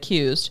Jesse had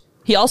accused.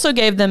 He also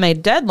gave them a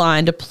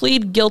deadline to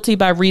plead guilty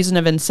by reason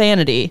of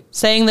insanity,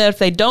 saying that if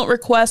they don't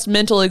request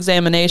mental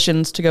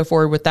examinations to go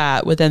forward with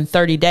that within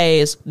 30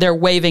 days, they're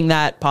waiving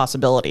that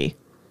possibility.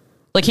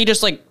 Like, he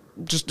just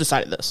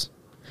decided this.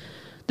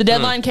 The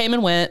deadline came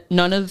and went.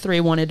 None of the 3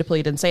 wanted to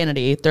plead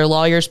insanity. Their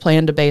lawyers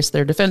planned to base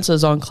their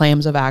defenses on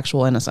claims of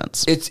actual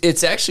innocence.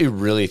 It's actually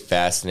really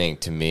fascinating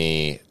to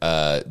me,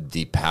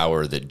 the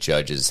power that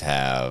judges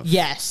have.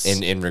 Yes.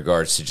 In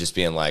regards to just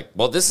being like,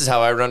 well, this is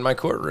how I run my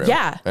courtroom.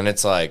 Yeah. And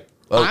it's like,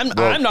 I'm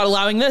not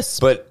allowing this.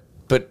 But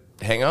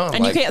hang on.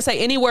 And you can't say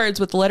any words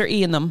with the letter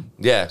E in them.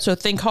 Yeah. So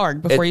think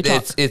hard before you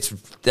talk.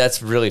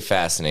 That's really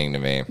fascinating to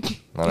me.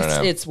 I don't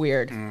know. It's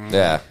weird.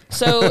 Yeah.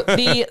 So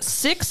the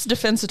 6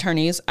 defense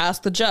attorneys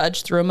asked the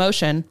judge through a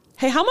motion,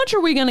 hey, how much are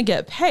we going to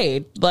get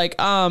paid? Like,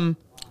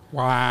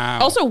 Wow.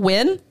 Also,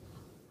 when?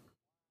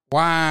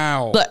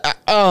 Wow. But,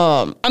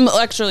 I'm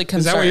actually concerned.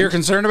 Is that what you're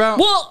concerned about?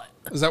 Well,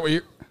 is that what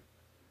you're...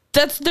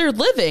 That's their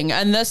living,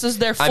 and this is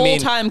their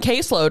full-time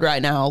caseload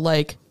right now.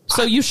 Like,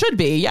 so you should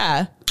be,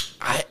 yeah.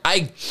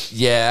 I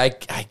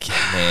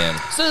can't, man.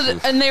 So,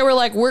 and they were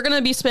like, we're going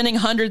to be spending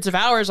hundreds of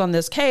hours on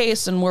this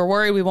case, and we're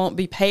worried we won't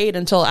be paid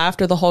until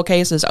after the whole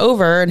case is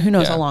over, and who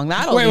knows how long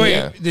that'll be.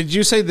 Wait. Did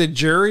you say the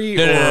jury?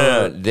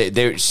 No.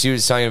 She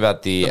was talking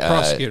about the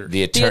prosecutor.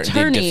 the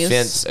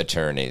defense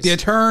attorneys. The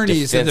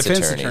attorneys. The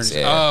defense attorneys.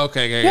 Yeah. Oh,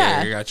 okay.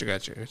 Yeah.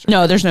 Gotcha.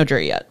 No, there's no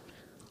jury yet.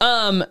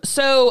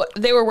 So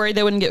they were worried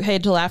they wouldn't get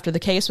paid till after the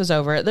case was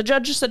over. The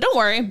judge just said, don't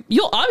worry,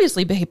 you'll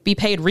obviously be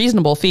paid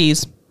reasonable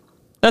fees.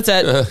 That's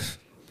it.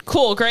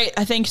 Cool, great.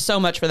 I thank you so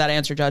much for that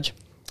answer, Judge.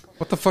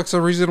 What the fuck's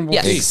a reasonable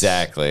fee?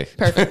 Exactly.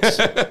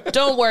 Perfect.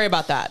 Don't worry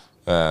about that.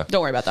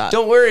 Don't worry about that.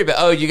 Don't worry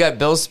about, you got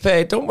bills to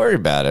pay? Don't worry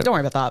about it. Don't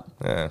worry about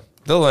that. Yeah.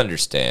 They'll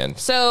understand.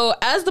 So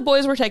as the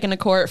boys were taken to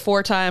court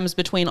 4 times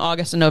between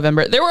August and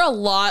November, there were a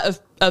lot of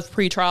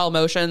pretrial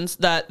motions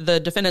that the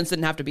defendants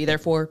didn't have to be there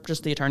for,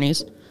 just the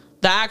attorneys.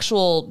 The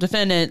actual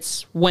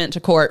defendants went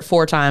to court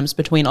 4 times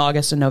between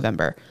August and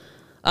November.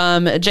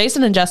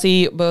 Jason and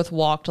Jesse both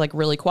walked like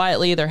really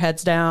quietly, their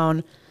heads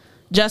down.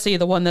 Jesse,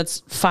 the one that's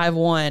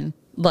 5'1",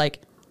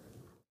 like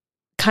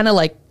kind of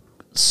like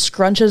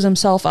scrunches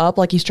himself up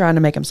like he's trying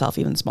to make himself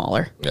even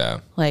smaller.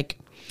 Yeah. Like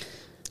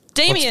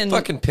Damien. It's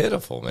fucking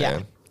pitiful, man.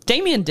 Yeah.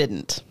 Damien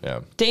didn't. Yeah.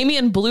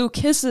 Damien blew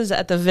kisses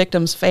at the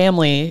victim's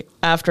family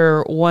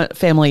after one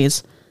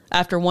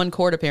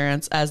court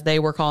appearance as they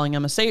were calling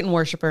him a Satan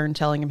worshiper and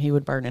telling him he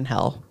would burn in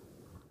hell.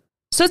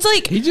 So it's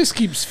like... He just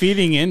keeps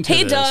feeding into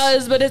He this.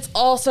 does, but it's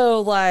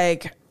also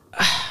like...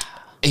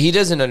 He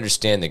doesn't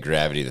understand the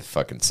gravity of the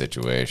fucking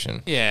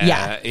situation.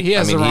 Yeah. He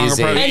has the wrong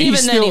approach. And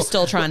even then, he's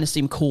still trying to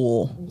seem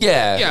cool.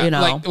 Yeah. You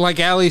know? Like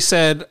Allie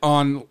said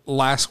on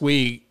last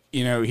week,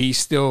 he's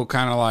still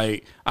kind of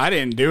like, I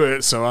didn't do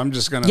it, so I'm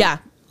just going to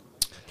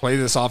play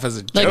this off as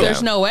a joke. Like,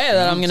 there's no way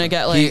that I'm going to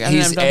get, like...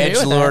 He's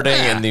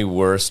edgelording in the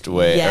worst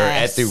way, or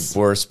at the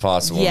worst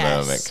possible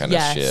moment kind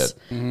of shit.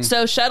 Mm-hmm.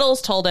 So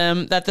Shettles told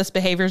him that this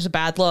behavior is a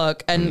bad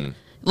look. And,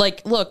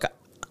 look,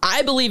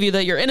 I believe you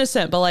that you're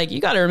innocent, but, like, you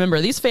got to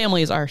remember, these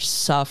families are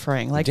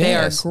suffering. Like, they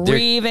are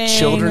grieving. Their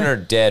children are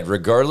dead,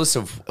 regardless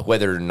of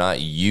whether or not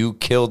you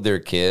killed their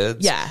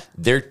kids. Yeah.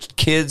 Their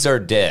kids are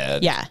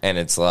dead. Yeah. And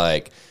it's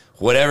like...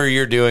 whatever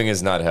you're doing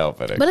is not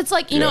helping it. But it's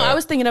like, I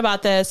was thinking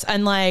about this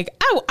and like,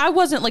 I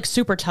wasn't like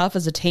super tough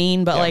as a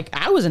teen, but like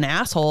I was an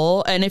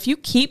asshole. And if you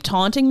keep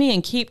taunting me,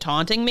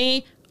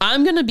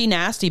 I'm going to be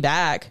nasty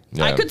back.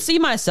 I could see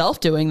myself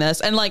doing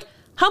this. And like,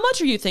 how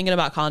much are you thinking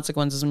about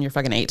consequences when you're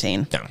fucking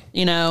 18? No.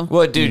 You know?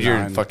 Well, dude,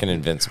 you're fucking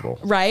invincible.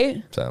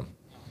 Right? So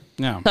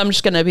I'm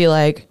just going to be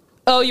like,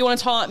 oh, you want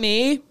to taunt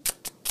me?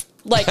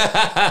 Like,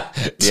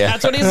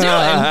 that's what he's doing.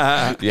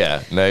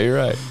 Yeah, no, you're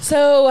right.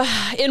 So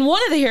in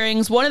one of the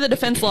hearings, one of the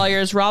defense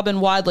lawyers, Robin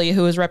Wadley,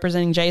 who was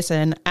representing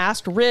Jason,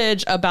 asked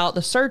Ridge about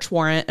the search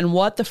warrant and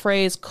what the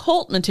phrase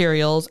cult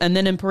materials, and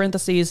then in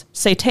parentheses,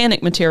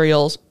 satanic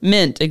materials,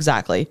 meant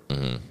exactly.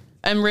 Mm-hmm.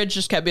 And Ridge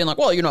just kept being like,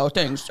 well, you know,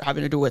 things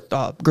having to do with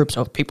groups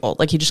of people.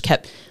 Like, he just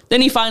kept...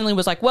 Then he finally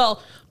was like,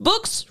 well,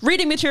 books,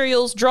 reading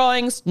materials,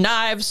 drawings,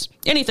 knives,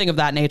 anything of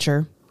that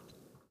nature.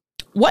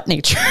 What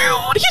nature?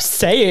 What are you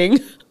saying?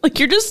 Like,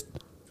 you're just...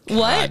 What?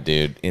 God,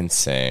 dude,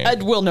 insane.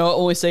 We'll know it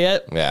when we see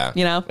it. Yeah.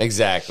 You know?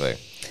 Exactly.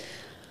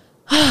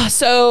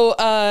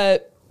 So,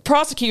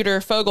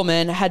 prosecutor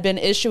Fogelman had been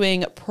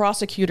issuing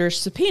prosecutor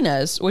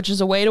subpoenas, which is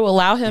a way to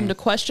allow him to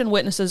question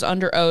witnesses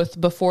under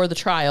oath before the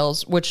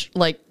trials, which,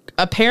 like,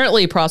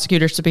 apparently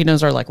prosecutor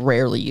subpoenas are, like,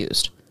 rarely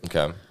used.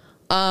 Okay.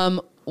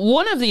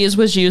 One of these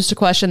was used to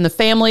question the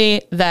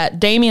family that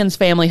Damien's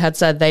family had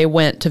said they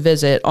went to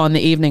visit on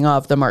the evening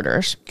of the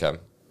murders. Okay.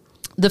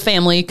 The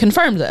family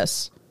confirmed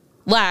this.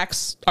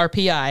 Lax, our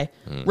PI,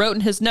 wrote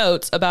in his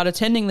notes about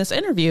attending this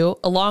interview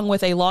along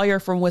with a lawyer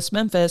from West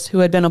Memphis who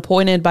had been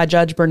appointed by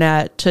Judge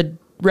Burnett to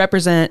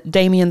represent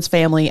Damien's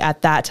family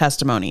at that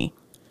testimony.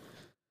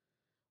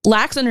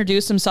 Lax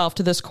introduced himself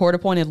to this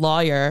court-appointed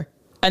lawyer,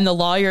 and the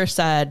lawyer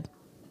said,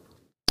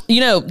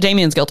 you know,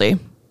 Damien's guilty.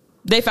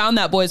 They found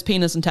that boy's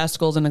penis and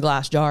testicles in a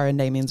glass jar in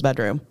Damien's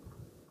bedroom.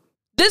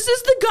 This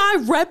is the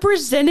guy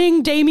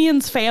representing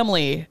Damien's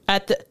family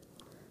at the...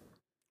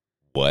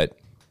 What?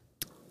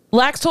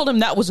 Lax told him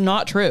that was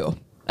not true,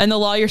 and the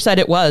lawyer said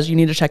it was. You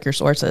need to check your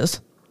sources.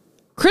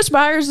 Chris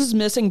Byers'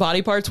 missing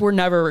body parts were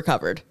never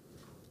recovered.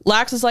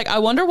 Lax is like, I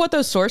wonder what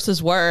those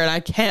sources were, and I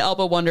can't help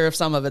but wonder if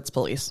some of it's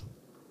police.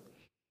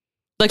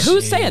 Like,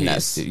 who's saying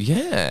this?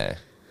 Yeah.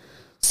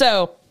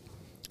 So,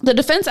 the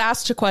defense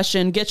asked to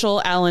question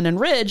Gitchell, Allen, and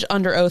Ridge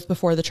under oath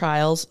before the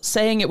trials,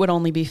 saying it would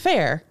only be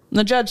fair. And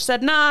the judge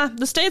said, nah,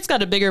 the state's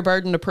got a bigger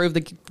burden to prove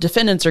the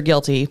defendants are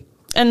guilty,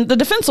 and the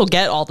defense will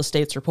get all the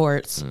state's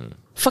reports.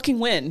 Fucking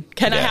win.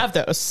 Can I have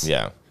those?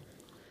 Yeah.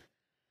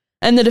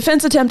 And the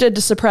defense attempted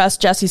to suppress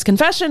Jesse's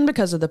confession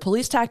because of the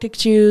police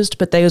tactics used,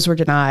 but those were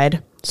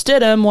denied.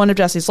 Stidham, one of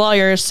Jesse's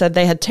lawyers, said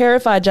they had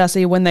terrified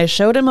Jesse when they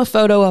showed him a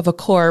photo of a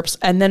corpse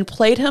and then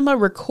played him a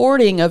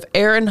recording of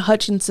Aaron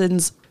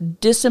Hutchinson's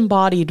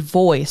disembodied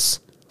voice,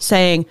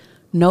 saying,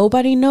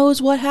 nobody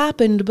knows what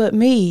happened but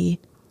me.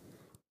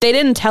 They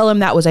didn't tell him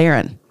that was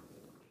Aaron.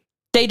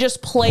 They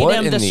just played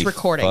him this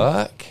recording.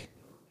 Fuck?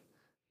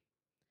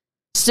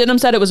 Stidham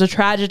said it was a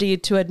tragedy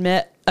to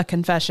admit a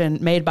confession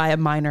made by a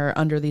minor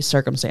under these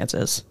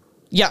circumstances.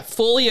 Yeah,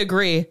 fully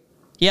agree.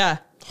 Yeah.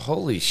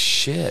 Holy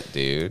shit,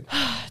 dude.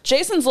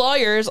 Jason's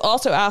lawyers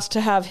also asked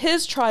to have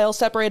his trial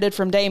separated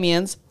from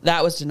Damien's.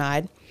 That was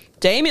denied.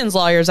 Damien's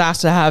lawyers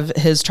asked to have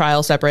his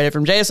trial separated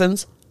from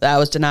Jason's. That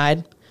was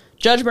denied.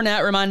 Judge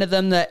Burnett reminded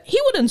them that he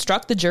would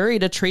instruct the jury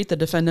to treat the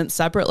defendants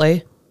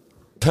separately.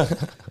 I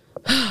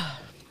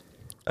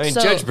mean,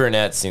 Judge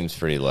Burnett seems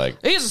pretty like...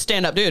 He's a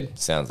stand-up dude.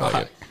 Sounds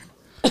like it.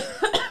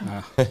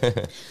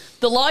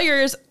 The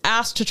lawyers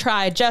asked to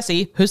try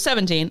Jesse, who's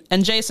 17,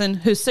 and Jason,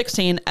 who's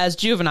 16, as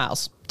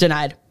juveniles.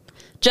 Denied.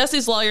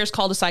 Jesse's lawyers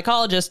called a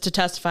psychologist to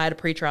testify at a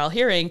pretrial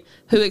hearing,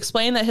 who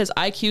explained that his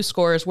IQ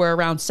scores were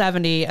around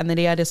 70 and that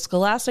he had a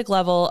scholastic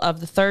level of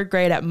the third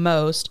grade at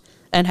most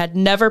and had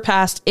never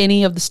passed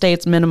any of the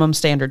state's minimum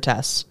standard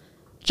tests.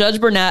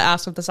 Judge Burnett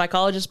asked if the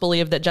psychologist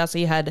believed that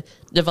Jesse had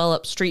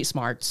developed street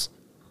smarts.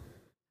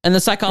 And the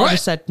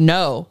psychologist said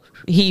no.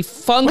 He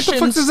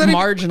functions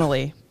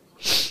marginally.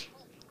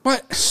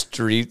 What?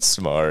 Street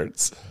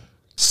smarts.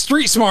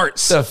 Street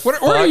smarts.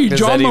 What are you,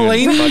 John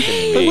Mulaney?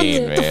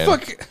 What the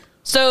fuck?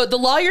 So the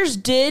lawyers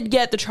did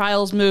get the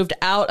trials moved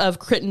out of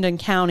Crittenden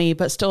County,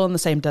 but still in the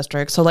same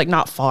district, so like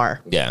not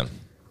far. Yeah.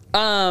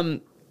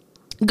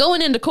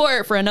 Going into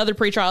court for another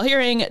pretrial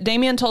hearing,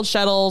 Damien told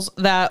Shettles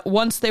that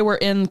once they were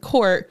in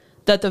court,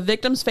 that the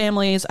victims'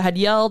 families had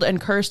yelled and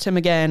cursed him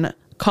again,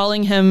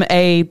 calling him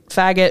a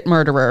faggot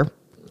murderer.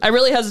 I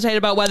really hesitated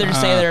about whether to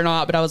say that or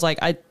not, but I was like,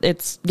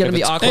 it's going to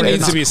be awkward. It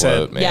needs to be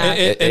said. Man. Yeah.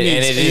 It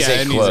is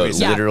a quote.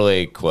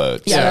 Literally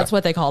quote. Yeah, that's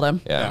what they called him.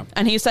 Yeah.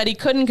 And he said he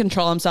couldn't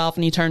control himself,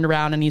 and he turned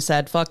around and he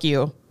said, fuck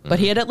you. But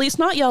he had at least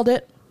not yelled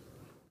it.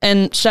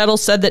 And Shettles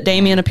said that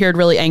Damien appeared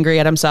really angry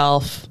at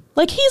himself.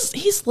 Like,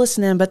 he's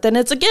listening, but then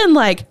it's again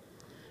like,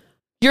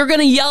 you're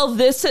going to yell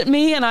this at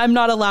me, and I'm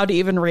not allowed to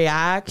even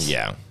react.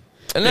 Yeah.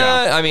 No,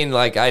 I mean,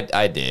 like,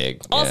 I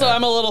dig. Also,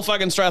 I'm a little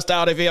fucking stressed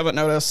out if you haven't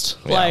noticed.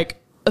 Yeah. Like,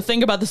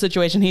 think about the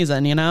situation he's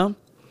in, you know?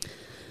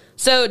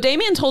 So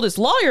Damien told his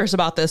lawyers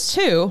about this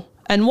too,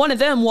 and one of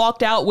them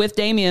walked out with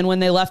Damien when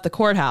they left the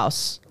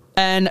courthouse.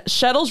 And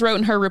Shettles wrote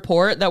in her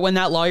report that when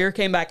that lawyer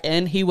came back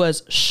in, he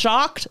was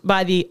shocked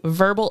by the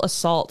verbal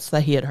assaults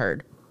that he had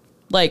heard.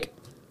 Like,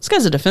 this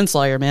guy's a defense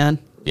lawyer, man.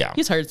 Yeah.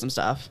 He's heard some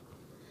stuff.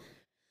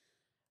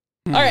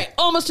 All right,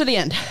 almost to the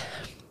end.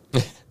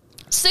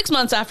 6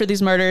 months after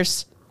these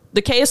murders,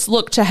 The case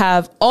looked to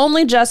have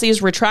only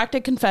Jesse's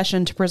retracted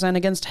confession to present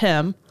against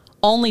him,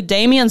 only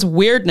Damien's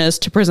weirdness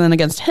to present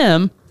against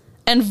him,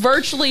 and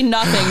virtually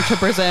nothing to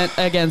present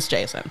against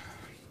Jason.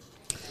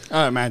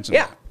 I imagine.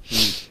 Yeah.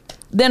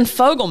 Then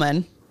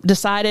Fogelman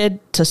decided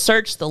to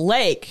search the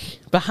lake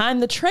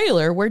behind the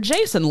trailer where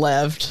Jason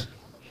lived.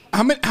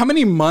 How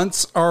many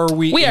months are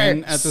we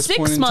in are at this point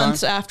in time? 6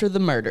 months after the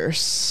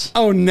murders.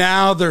 Oh,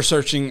 now they're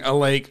searching a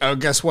lake. Oh,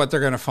 guess what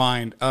they're going to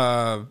find?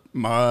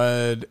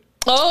 Mud.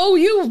 Oh,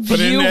 you wait.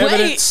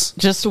 Evidence.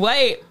 Just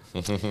wait.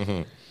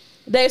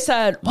 They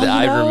said,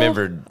 I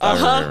remembered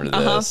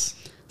this.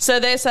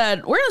 So they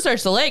said, we're going to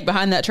search the lake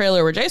behind that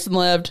trailer where Jason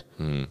lived.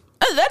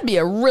 That'd be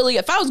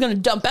if I was going to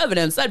dump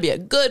evidence, that'd be a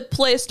good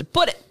place to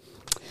put it.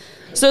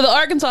 So the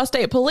Arkansas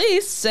State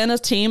Police sent a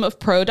team of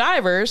pro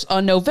divers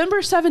on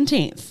November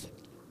 17th.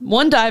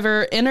 One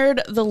diver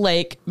entered the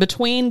lake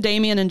between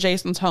Damien and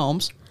Jason's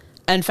homes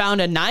and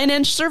found a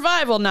 9-inch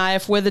survival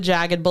knife with a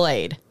jagged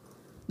blade.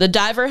 The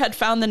diver had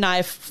found the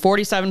knife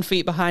 47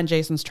 feet behind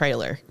Jason's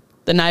trailer.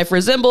 The knife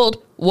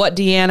resembled what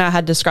Deanna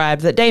had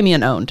described that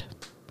Damien owned.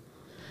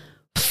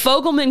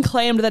 Fogelman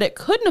claimed that it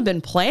couldn't have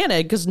been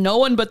planted because no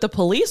one but the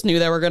police knew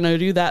they were going to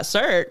do that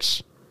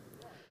search.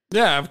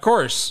 Yeah, of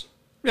course.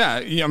 Yeah,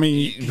 I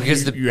mean,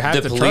 because you have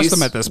to police, trust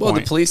them at this point.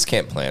 Well, the police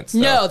can't plant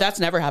stuff. No,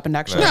 that's never happened,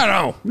 actually.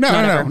 No.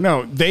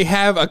 They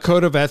have a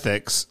code of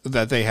ethics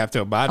that they have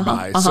to abide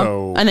by.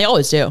 So, and they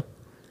always do.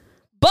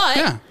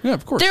 But yeah,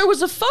 of course. There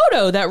was a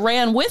photo that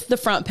ran with the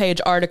front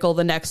page article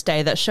the next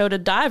day that showed a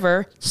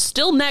diver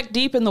still neck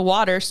deep in the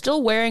water,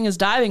 still wearing his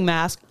diving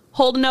mask,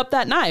 holding up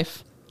that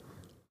knife.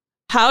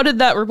 How did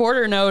that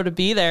reporter know to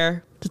be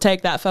there to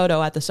take that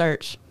photo at the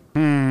search?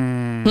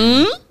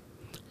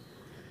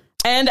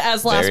 And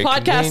as last Very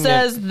podcast convenient.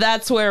 says,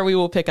 that's where we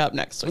will pick up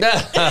next week.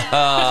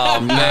 Oh,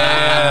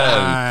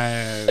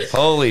 man.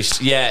 Holy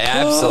yeah,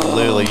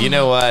 absolutely. You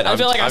know what? I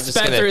feel like I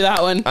sped through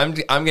that one. I'm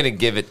going to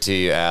give it to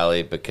you,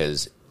 Allie,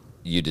 because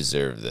you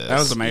deserve this. That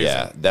was amazing.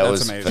 Yeah, that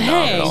was amazing.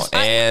 phenomenal.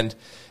 Thanks.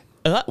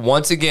 And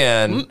once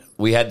again,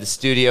 we had the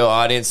studio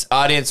audience.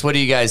 Audience, what do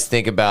you guys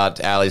think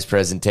about Allie's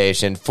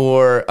presentation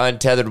for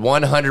Untethered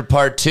 100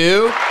 Part 2?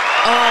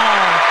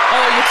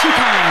 Oh, you're too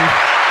kind,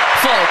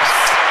 folks.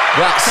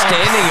 Well,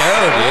 standing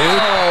O,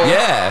 dude.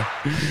 Yeah.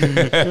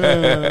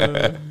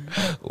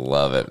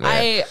 Love it,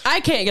 man. I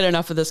can't get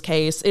enough of this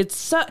case.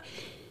 It's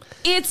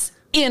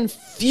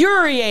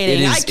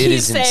infuriating. I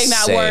keep saying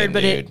that word,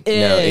 but dude. it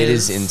is. No, it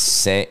is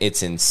insane.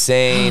 It's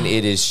insane.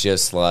 It is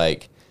just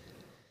like,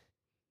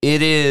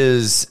 it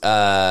is,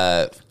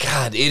 God,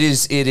 it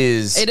is.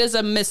 It is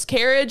a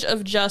miscarriage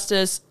of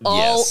justice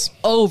all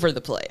over the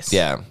place.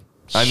 Yeah.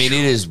 I mean,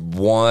 it is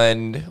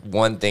one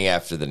thing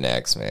after the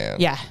next, man.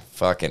 Yeah.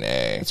 Fucking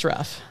A. It's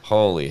rough.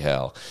 Holy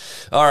hell.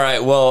 All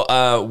right.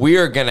 Well, we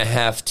are going to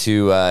have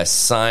to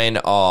sign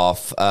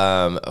off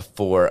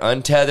for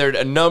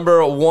Untethered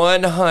number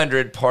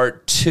 100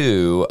 Part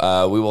 2.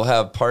 We will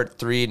have Part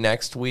 3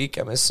 next week,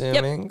 I'm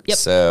assuming. Yep.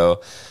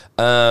 So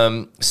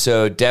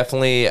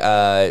definitely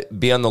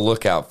be on the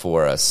lookout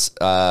for us.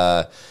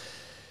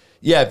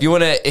 Yeah, if you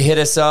want to hit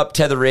us up,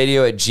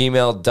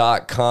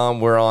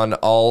 tetherradio@gmail.com. We're on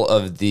all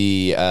of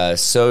the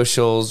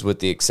socials with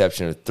the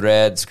exception of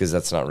Threads, because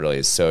that's not really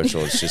a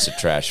social. It's just a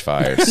trash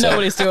fire. So.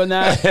 Nobody's doing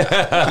that.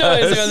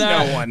 Nobody's doing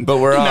that. No one. But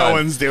we're on. No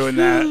one's doing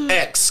that.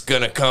 X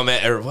gonna come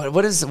at, or what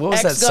was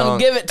X that song?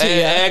 gonna give it to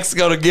you. X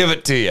gonna give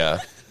it to you.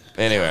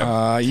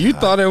 Anyway. You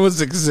thought it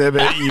was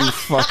Exhibit, you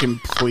fucking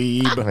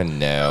plebe. I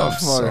know. I'm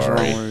What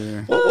sorry.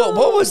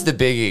 What was the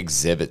big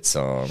Exhibit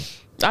song?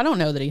 I don't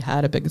know that he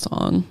had a big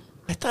song.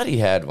 I thought he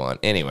had one.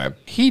 Anyway.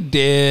 He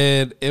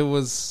did. It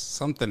was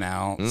something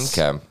else.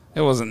 Okay. It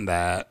wasn't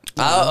that.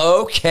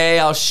 Okay,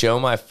 I'll show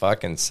my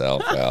fucking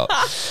self out.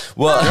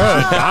 Well,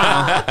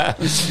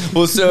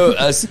 well, so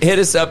hit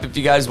us up if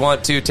you guys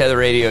want to,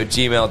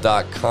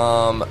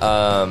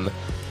 tetherradio@gmail.com.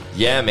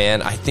 Yeah,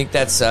 man, I think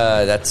that's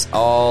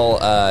all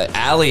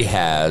Allie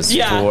has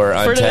for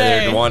Untethered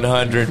today.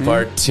 100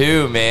 Part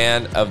 2,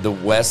 man, of the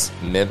West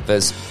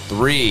Memphis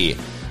 3.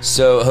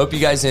 So hope you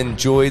guys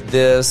enjoyed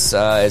this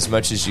as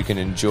much as you can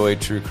enjoy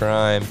true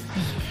crime.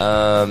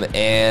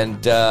 Man,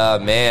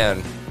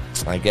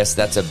 I guess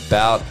that's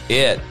about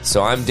it.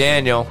 So I'm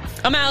Daniel.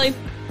 I'm Allie.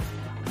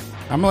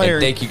 I'm Larry.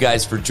 And thank you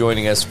guys for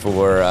joining us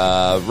for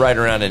right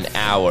around an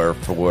hour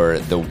for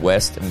the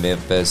West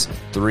Memphis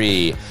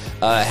 3.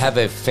 Have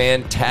a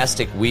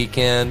fantastic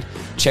weekend.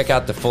 Check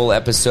out the full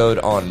episode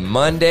on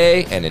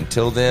Monday. And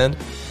until then,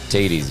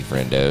 take it easy,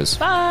 friendos.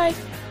 Bye.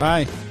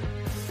 Bye.